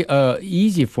pretty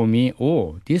easy for me.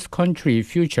 Oh, this country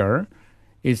future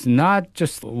is not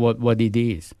just what it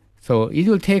is. So it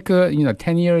will take,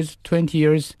 10 years, 20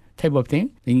 years type of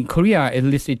thing. In Korea, at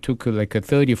least it took like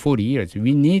 30, 40 years.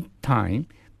 We need time,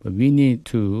 but we need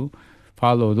to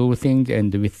follow those things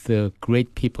and with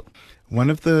great people. One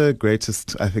of the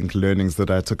greatest, I think, learnings that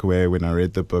I took away when I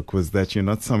read the book was that you're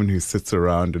not someone who sits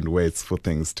around and waits for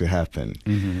things to happen.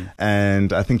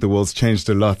 And I think the world's changed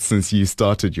a lot since you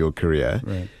started your career.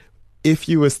 Right. If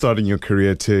you were starting your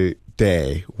career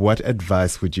today, what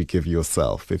advice would you give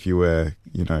yourself if you were,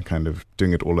 kind of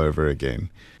doing it all over again?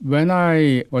 When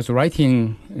I was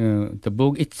writing the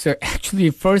book, it's actually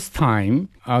first time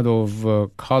out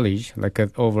of college, like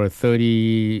over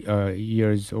 30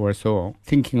 years or so,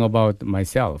 thinking about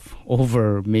myself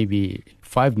over maybe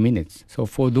 5 minutes. So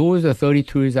for those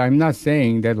 32 years, I'm not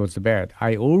saying that was bad.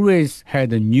 I always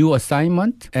had a new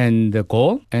assignment and a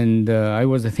goal, and I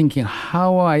was thinking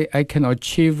how I can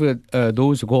achieve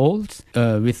those goals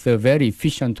with a very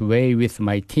efficient way with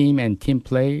my team and team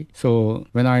play. So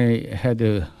when I had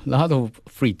a lot of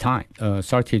free time,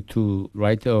 started to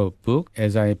write a book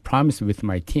as I promised with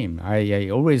my team. I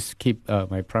always keep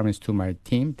my promise to my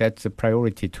team. That's a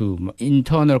priority to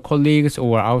internal colleagues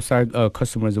or outside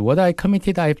customers. What I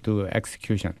committed, I have to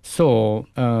execution. So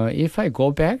if I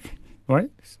go back,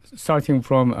 right, starting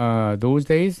from those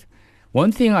days,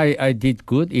 one thing I did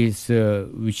good is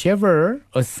whichever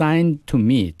assigned to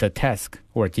me the task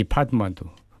or department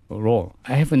role,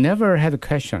 I have never had a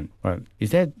question. Well,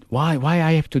 is that why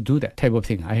I have to do that type of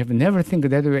thing? I have never think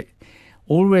that way.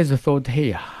 Always thought,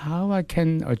 hey, how I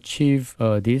can achieve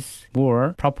this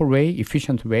more proper way,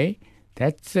 efficient way.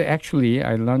 That's actually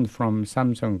I learned from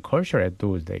Samsung culture at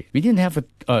those days. We didn't have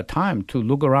time to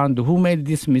look around who made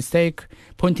this mistake,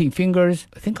 pointing fingers.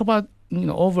 Think about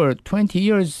over 20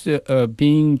 years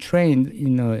being trained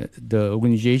in the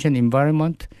organization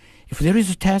environment. If there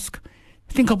is a task,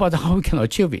 think about how we can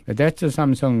achieve it. That's the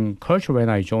Samsung culture when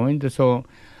I joined. So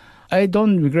I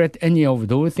don't regret any of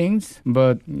those things.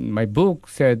 But my book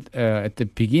said at the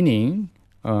beginning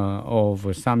of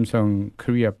Samsung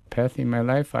career path in my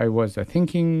life, I was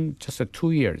thinking just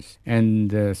 2 years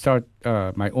and start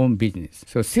my own business.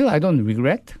 So still I don't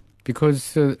regret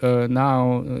because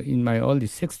now in my early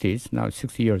 60s, now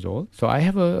 60 years old, so I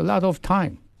have a lot of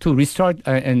time to restart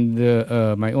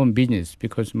my own business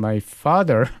because my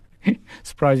father,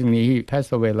 surprisingly, he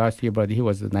passed away last year, but he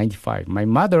was 95. My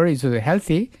mother is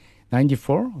healthy,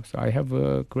 94, so I have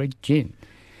a great gene.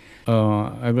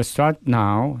 I will start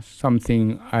now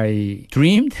something I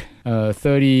dreamed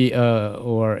 30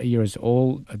 or years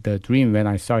old, the dream when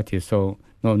I started. So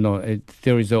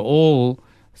there is all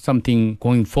something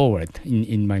going forward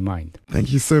in my mind.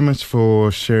 Thank you so much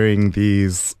for sharing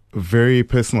these very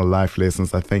personal life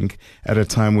lessons, I think, at a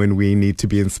time when we need to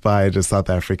be inspired as South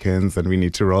Africans and we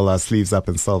need to roll our sleeves up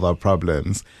and solve our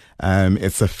problems.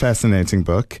 It's a fascinating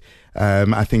book.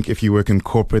 I think if you work in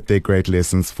corporate, there are great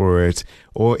lessons for it.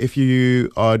 Or if you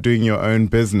are doing your own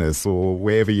business or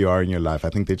wherever you are in your life, I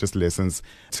think they're just lessons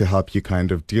to help you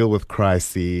kind of deal with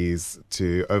crises,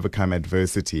 to overcome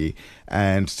adversity,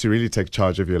 and to really take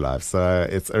charge of your life. So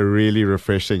it's a really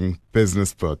refreshing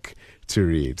business book to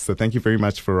read. So thank you very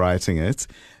much for writing it.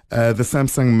 The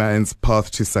Samsung Man's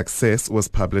Path to Success was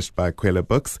published by Kwela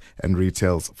Books and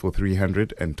retails for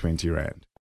 320 Rand.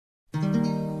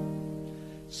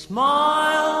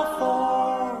 Smile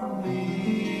for me,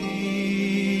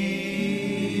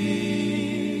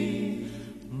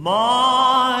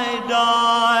 my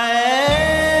Diane.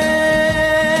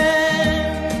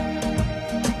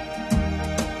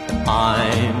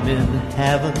 I'm in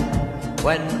heaven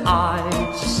when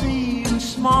I see you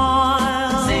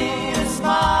smile. See you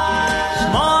smile.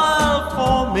 Smile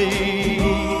for me,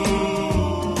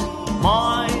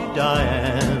 my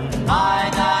Diane. My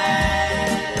Diane.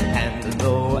 And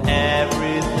though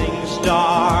everything's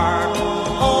dark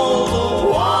all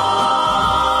the while,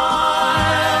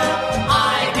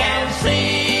 I can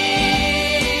see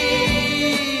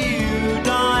you,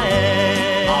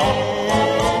 Diane.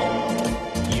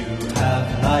 You have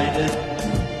lighted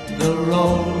the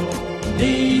road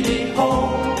leading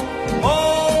home.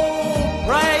 Oh,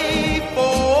 pray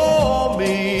for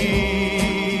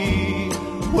me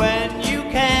when you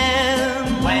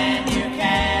can. When you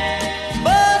can.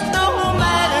 But no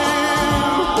matter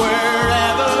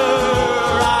wherever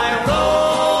I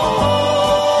roam,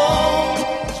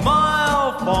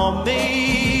 smile for me,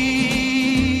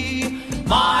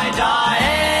 my Diane.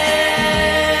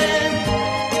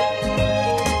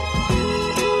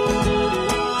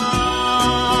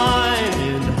 I'm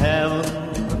in heaven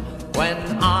when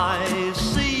I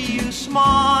see you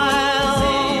smile.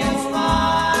 See you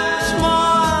smile.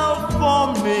 Smile for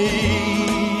me,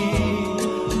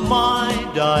 my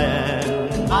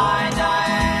Diane. My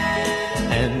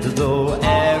Diane. And though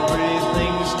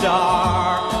everything's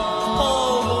dark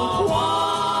all the while,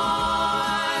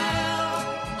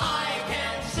 I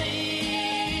can see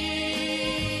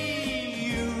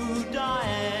you,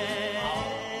 Diane.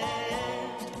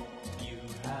 You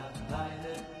have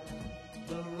lighted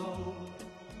the road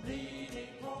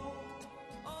leading home.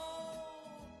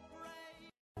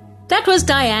 That was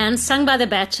Diane, sung by the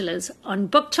Bachelors, on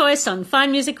Book Choice on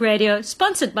Fine Music Radio,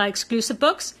 sponsored by Exclusive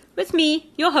Books, with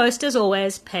me, your host as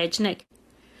always, Paige Nick.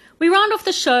 We round off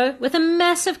the show with a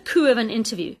massive coup of an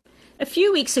interview. A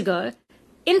few weeks ago,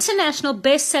 international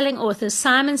best-selling author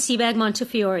Simon Sebag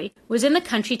Montefiore was in the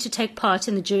country to take part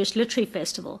in the Jewish Literary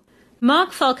Festival.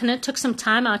 Mark Falconer took some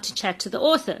time out to chat to the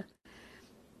author.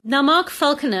 Now, Mark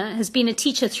Falconer has been a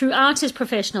teacher throughout his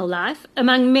professional life.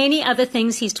 Among many other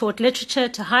things, he's taught literature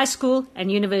to high school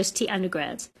and university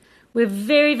undergrads. We're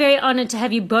very, very honored to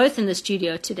have you both in the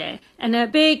studio today. And a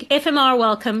big FMR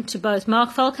welcome to both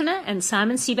Mark Falconer and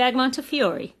Simon Sebag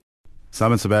Montefiore.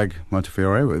 Simon Sebag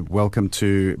Montefiore, welcome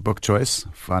to Book Choice,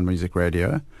 Fine Music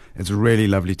Radio. It's really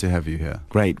lovely to have you here.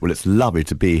 Great. Well, it's lovely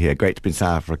to be here. Great to be in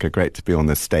South Africa. Great to be on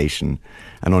this station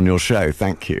and on your show.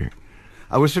 Thank you.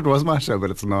 I wish it was my show, but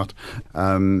it's not.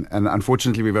 And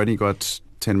unfortunately, we've only got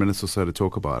 10 minutes or so to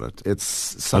talk about it.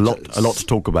 It's a lot to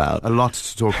talk about. A lot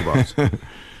to talk about.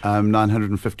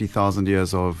 950,000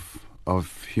 years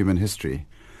of human history.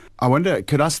 I wonder,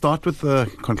 could I start with the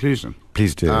conclusion?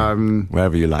 Please do,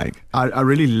 wherever you like. I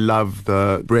really love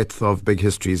the breadth of big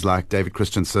histories like David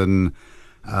Christensen,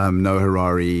 Noah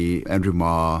Harari, Andrew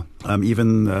Marr,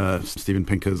 even Steven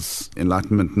Pinker's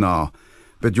Enlightenment Now.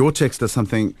 But your text does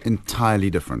something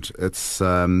entirely different. It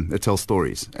tells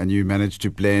stories, and you manage to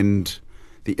blend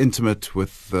the intimate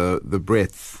with the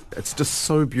breadth. It's just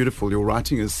so beautiful. Your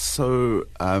writing is so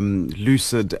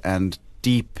lucid and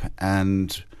deep,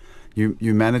 and you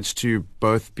manage to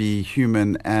both be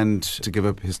human and to give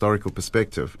a historical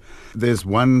perspective. There's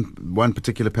one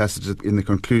particular passage in the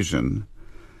conclusion.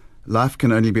 Life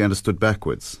can only be understood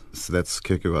backwards. So that's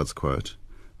Kierkegaard's quote.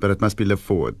 But it must be lived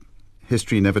forward.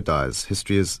 History never dies.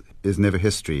 History is never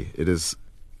history. It is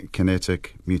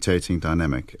kinetic, mutating,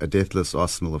 dynamic, a deathless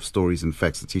arsenal of stories and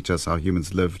facts that teach us how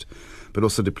humans lived, but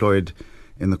also deployed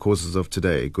in the causes of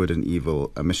today, good and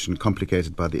evil, a mission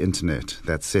complicated by the internet,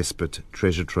 that cesspit,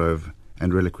 treasure trove,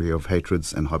 and reliquary of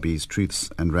hatreds and hobbies, truths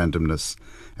and randomness,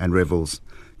 and revels,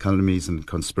 calumnies and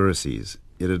conspiracies,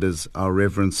 yet it is our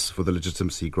reverence for the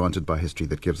legitimacy granted by history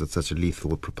that gives it such a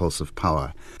lethal, propulsive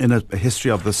power. In a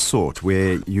history of this sort,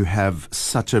 where you have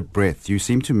such a breadth, you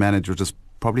seem to manage, which is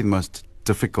probably the most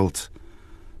difficult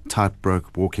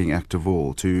tightrope walking act of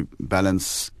all, to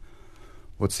balance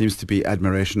what seems to be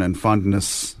admiration and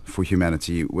fondness for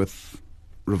humanity with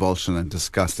revulsion and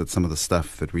disgust at some of the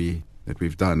stuff that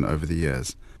we've done over the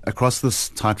years. Across this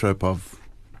tightrope of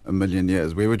a million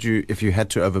years, where would you, if you had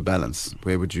to overbalance,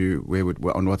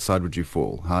 on what side would you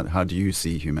fall? How do you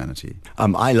see humanity?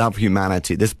 I love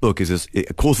humanity. This book is,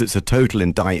 of course, it's a total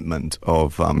indictment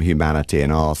of humanity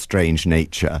and our strange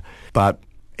nature, but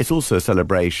it's also a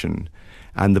celebration.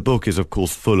 And the book is, of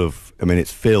course,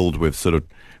 it's filled with sort of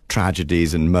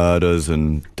tragedies and murders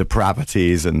and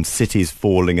depravities and cities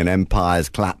falling and empires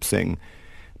collapsing.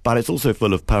 But it's also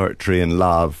full of poetry and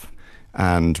love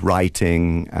and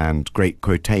writing and great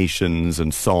quotations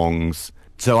and songs.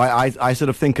 So I sort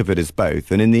of think of it as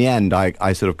both. And in the end,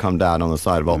 I sort of come down on the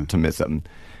side of optimism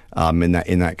in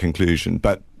that conclusion.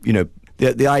 But,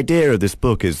 the idea of this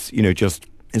book is,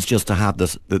 it's just to have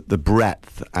the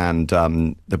breadth and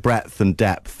the breadth and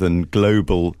depth and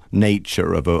global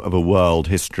nature of a world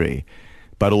history,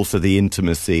 but also the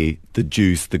intimacy, the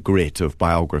juice, the grit of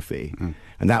biography.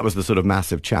 And that was the sort of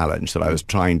massive challenge that I was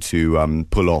trying to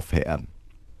pull off here.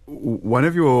 One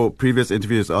of your previous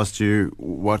interviews asked you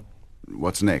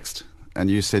what's next, and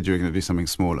you said you were going to do something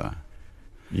smaller.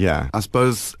 Yeah. I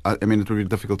suppose, it would be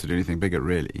difficult to do anything bigger,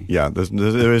 really. Yeah,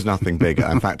 there is nothing bigger.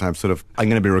 In fact, I'm going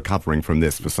to be recovering from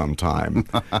this for some time.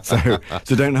 So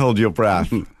don't hold your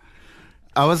breath.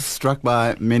 I was struck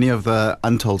by many of the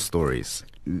untold stories.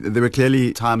 There were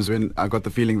clearly times when I got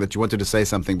the feeling that you wanted to say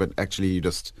something, but actually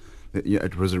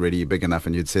it was already big enough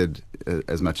and you'd said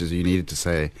as much as you needed to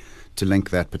say to link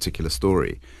that particular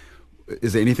story.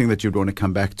 Is there anything that you'd want to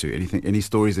come back to? Any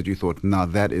stories that you thought, now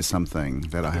that is something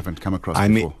that I haven't come across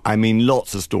before? I mean,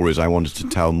 lots of stories I wanted to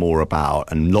tell more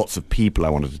about and lots of people I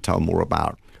wanted to tell more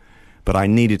about. But I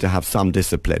needed to have some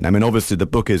discipline. I mean, obviously the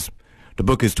book is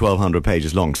 1,200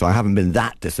 pages long, so I haven't been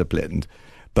that disciplined.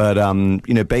 But,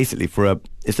 basically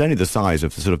it's only the size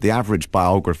of the average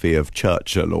biography of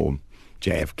Churchill or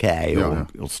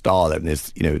JFK or Stalin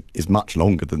is much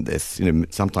longer than this,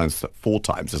 sometimes 4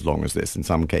 times as long as this in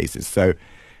some cases. So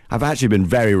I've actually been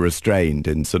very restrained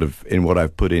in what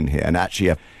I've put in here. And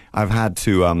actually I've had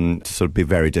to sort of be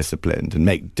very disciplined and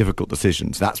make difficult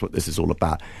decisions. That's what this is all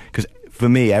about. Because for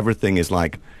me, everything is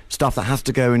like stuff that has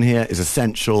to go in here is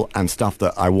essential and stuff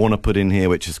that I want to put in here,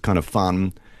 which is kind of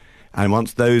fun. And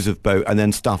once those have both, and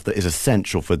then stuff that is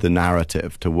essential for the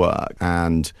narrative to work.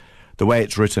 And the way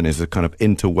it's written is a kind of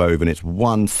interwoven. It's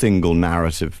one single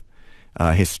narrative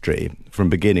history from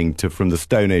the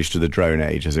Stone Age to the Drone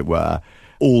Age, as it were,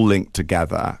 all linked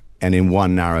together and in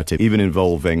one narrative, even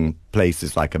involving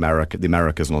places like America, the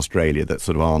Americas and Australia that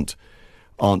sort of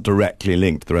aren't directly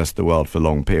linked to the rest of the world for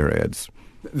long periods.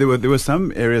 There were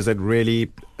some areas that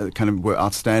really kind of were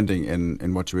outstanding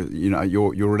in what you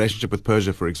were, your relationship with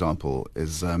Persia, for example,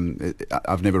 is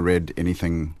I've never read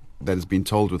anything that has been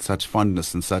told with such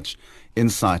fondness and such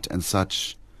insight and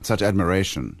such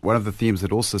admiration. One of the themes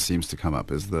that also seems to come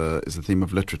up is the theme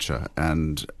of literature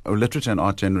and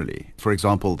art generally. For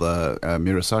example, the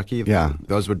Murasaki. Yeah,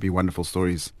 those would be wonderful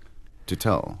stories to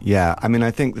tell. Yeah, I mean, I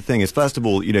think the thing is, first of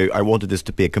all, I wanted this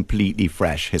to be a completely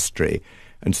fresh history.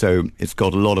 And so it's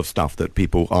got a lot of stuff that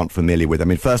people aren't familiar with. I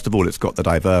mean, first of all, it's got the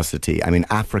diversity. I mean,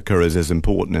 Africa is as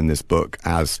important in this book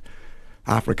as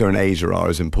Africa and Asia are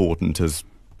as important as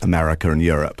America and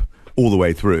Europe, all the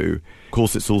way through. Of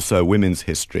course, it's also women's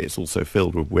history. It's also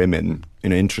filled with women,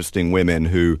 interesting women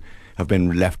who have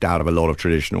been left out of a lot of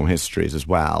traditional histories as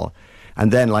well.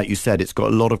 And then, like you said, it's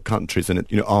got a lot of countries in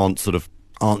it,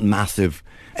 aren't massive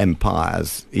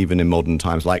empires, even in modern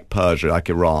times, like Persia, like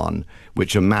Iran,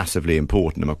 which are massively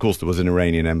important. And of course, there was an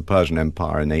Iranian and Persian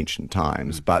empire in ancient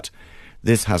times, but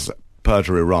this has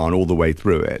Persia, Iran all the way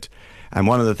through it. And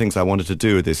one of the things I wanted to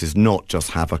do with this is not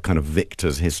just have a kind of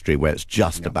victor's history where it's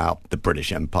just about the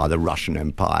British Empire, the Russian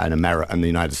Empire, and America and the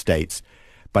United States,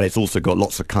 but it's also got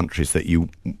lots of countries that you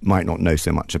might not know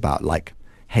so much about, like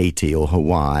Haiti or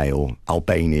Hawaii or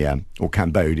Albania or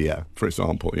Cambodia, for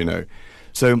example,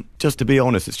 So just to be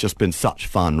honest, it's just been such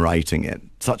fun writing it,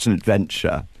 such an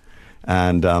adventure,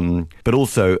 and but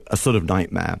also a sort of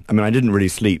nightmare. I mean, I didn't really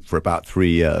sleep for about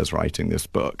 3 years writing this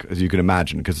book, as you can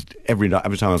imagine, because every time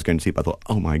I was going to sleep, I thought,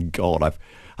 oh my God,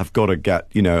 I've got to get,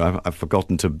 I've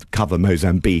forgotten to cover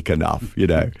Mozambique enough,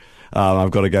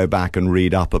 I've got to go back and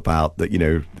read up about the,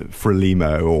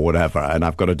 Frelimo or whatever, and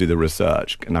I've got to do the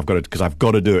research, and because I've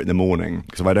got to do it in the morning,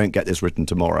 because if I don't get this written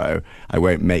tomorrow, I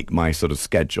won't make my sort of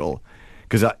schedule,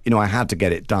 because I had to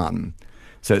get it done.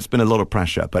 So it's been a lot of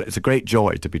pressure, but it's a great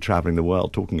joy to be traveling the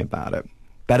world talking about it.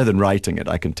 Better than writing it,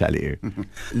 I can tell you.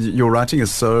 Your writing is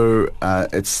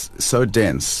it's so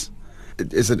dense.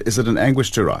 Is it an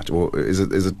anguish to write, or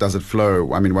does it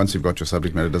flow? I mean, once you've got your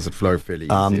subject matter, does it flow fairly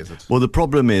easy? Well, the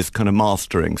problem is kind of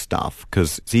mastering stuff,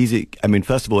 because it's easy. I mean,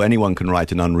 first of all, anyone can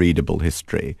write an unreadable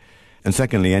history, and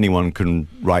secondly, anyone can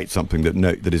write something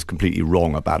that is completely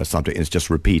wrong about a subject. It's just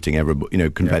repeating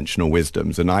conventional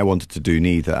wisdoms, and I wanted to do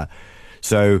neither.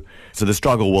 So the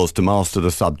struggle was to master the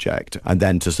subject and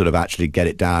then to sort of actually get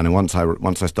it down. And once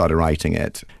I started writing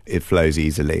it, it flows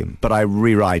easily. But I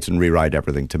rewrite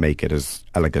everything to make it as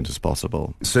elegant as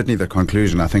possible. Certainly, the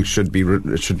conclusion I think should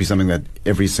be something that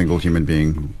every single human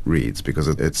being reads, because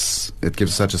it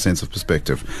gives such a sense of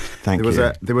perspective. Thank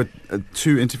you. There were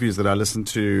two interviews that I listened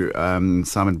to,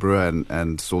 Simon Brewer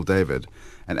and Saul David.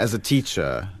 And as a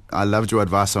teacher, I loved your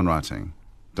advice on writing.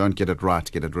 Don't get it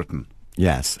right, get it written.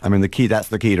 Yes, I mean that's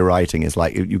the key to writing, is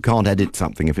like you can't edit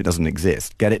something if it doesn't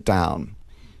exist. Get it down.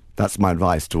 That's my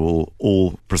advice to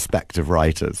all prospective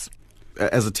writers.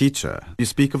 As a teacher, you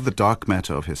speak of the dark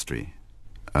matter of history,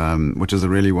 which is a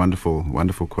really wonderful,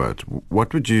 wonderful quote.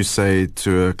 What would you say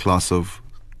to a class of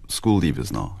school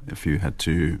leavers now, if you had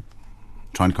to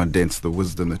try and condense the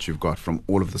wisdom that you've got from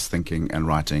all of this thinking and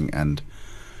writing and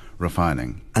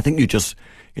refining? I think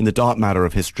in the dark matter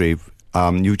of history,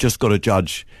 you've just got to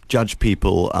judge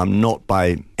people not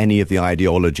by any of the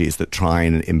ideologies that try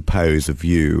and impose a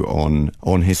view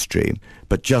on history,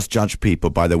 but just judge people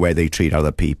by the way they treat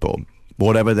other people,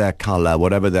 whatever their colour,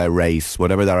 whatever their race,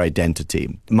 whatever their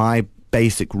identity. My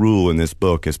basic rule in this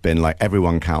book has been like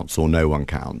everyone counts or no one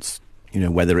counts.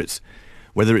 Whether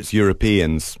it's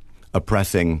Europeans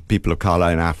oppressing people of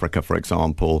colour in Africa, for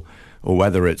example, or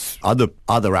whether it's other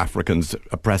Africans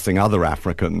oppressing other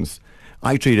Africans.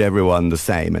 I treat everyone the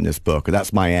same in this book.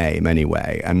 That's my aim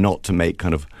anyway, and not to make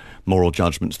kind of moral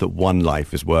judgments that one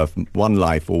life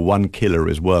or one killer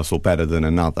is worse or better than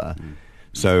another.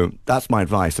 So that's my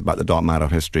advice about the dark matter of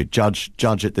history. Judge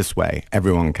it this way.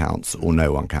 Everyone counts or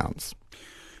no one counts.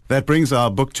 That brings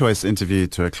our book choice interview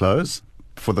to a close.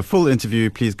 For the full interview,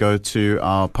 please go to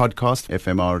our podcast,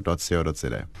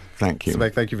 fmr.co.za. Thank you.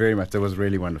 Svek, thank you very much. That was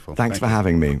really wonderful. Thanks for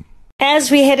having me.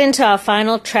 As we head into our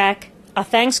final track, our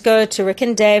thanks go to Rick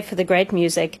and Dave for the great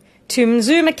music, to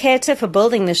Mzu Maketa for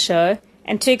building the show,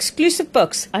 and to Exclusive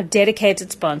Books, our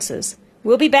dedicated sponsors.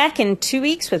 We'll be back in 2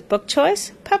 weeks with Book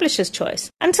Choice, Publisher's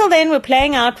Choice. Until then, we're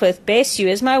playing out with Bess, You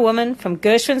Is My Woman from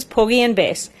Gershwin's Porgy and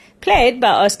Bess, played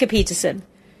by Oscar Peterson.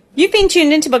 You've been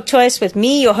tuned into Book Choice with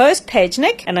me, your host, Paige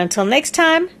Nick, and until next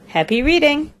time, happy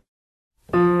reading.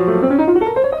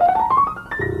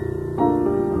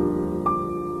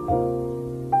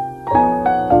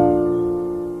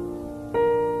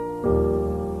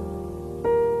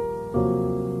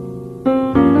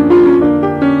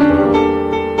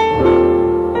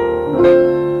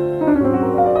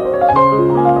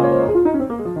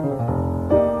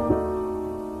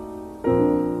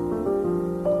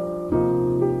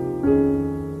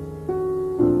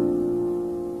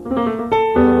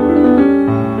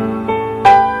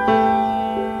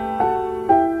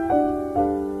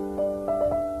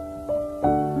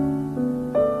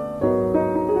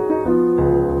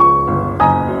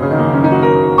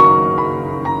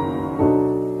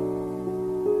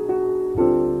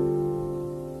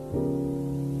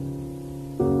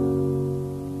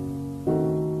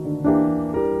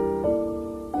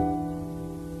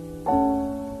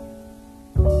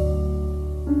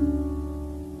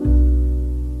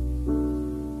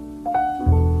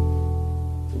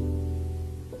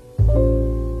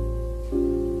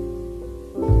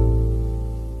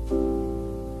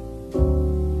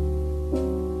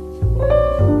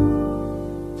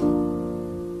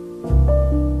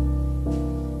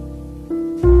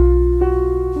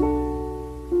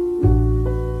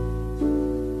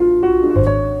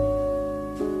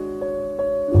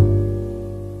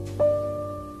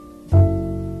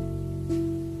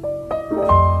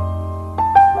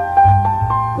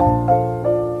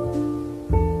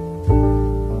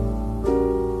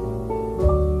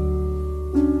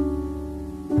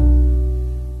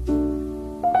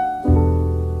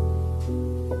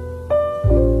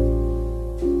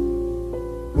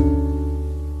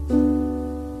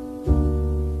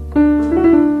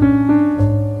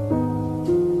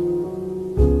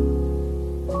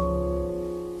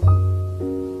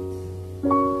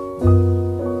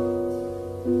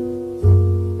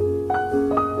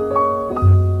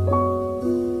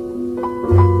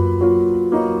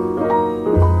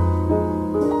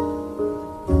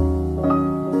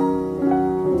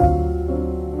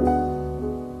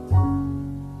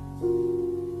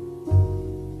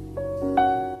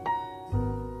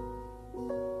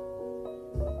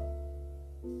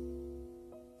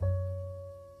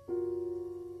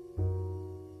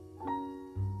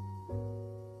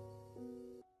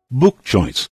 Book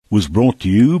Choice was brought to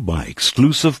you by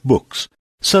Exclusive Books,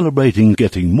 celebrating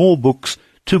getting more books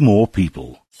to more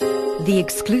people. The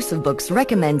Exclusive Books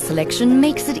Recommend selection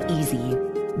makes it easy.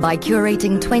 By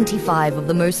curating 25 of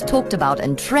the most talked about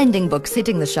and trending books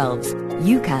hitting the shelves,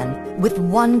 you can, with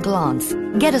one glance,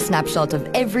 get a snapshot of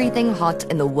everything hot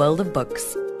in the world of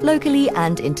books, locally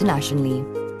and internationally.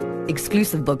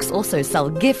 Exclusive Books also sell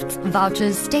gifts,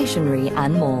 vouchers, stationery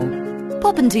and more.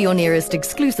 Pop into your nearest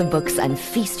Exclusive Books and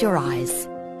feast your eyes.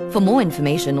 For more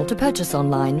information or to purchase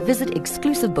online, visit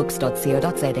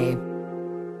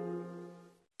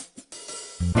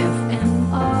exclusivebooks.co.za.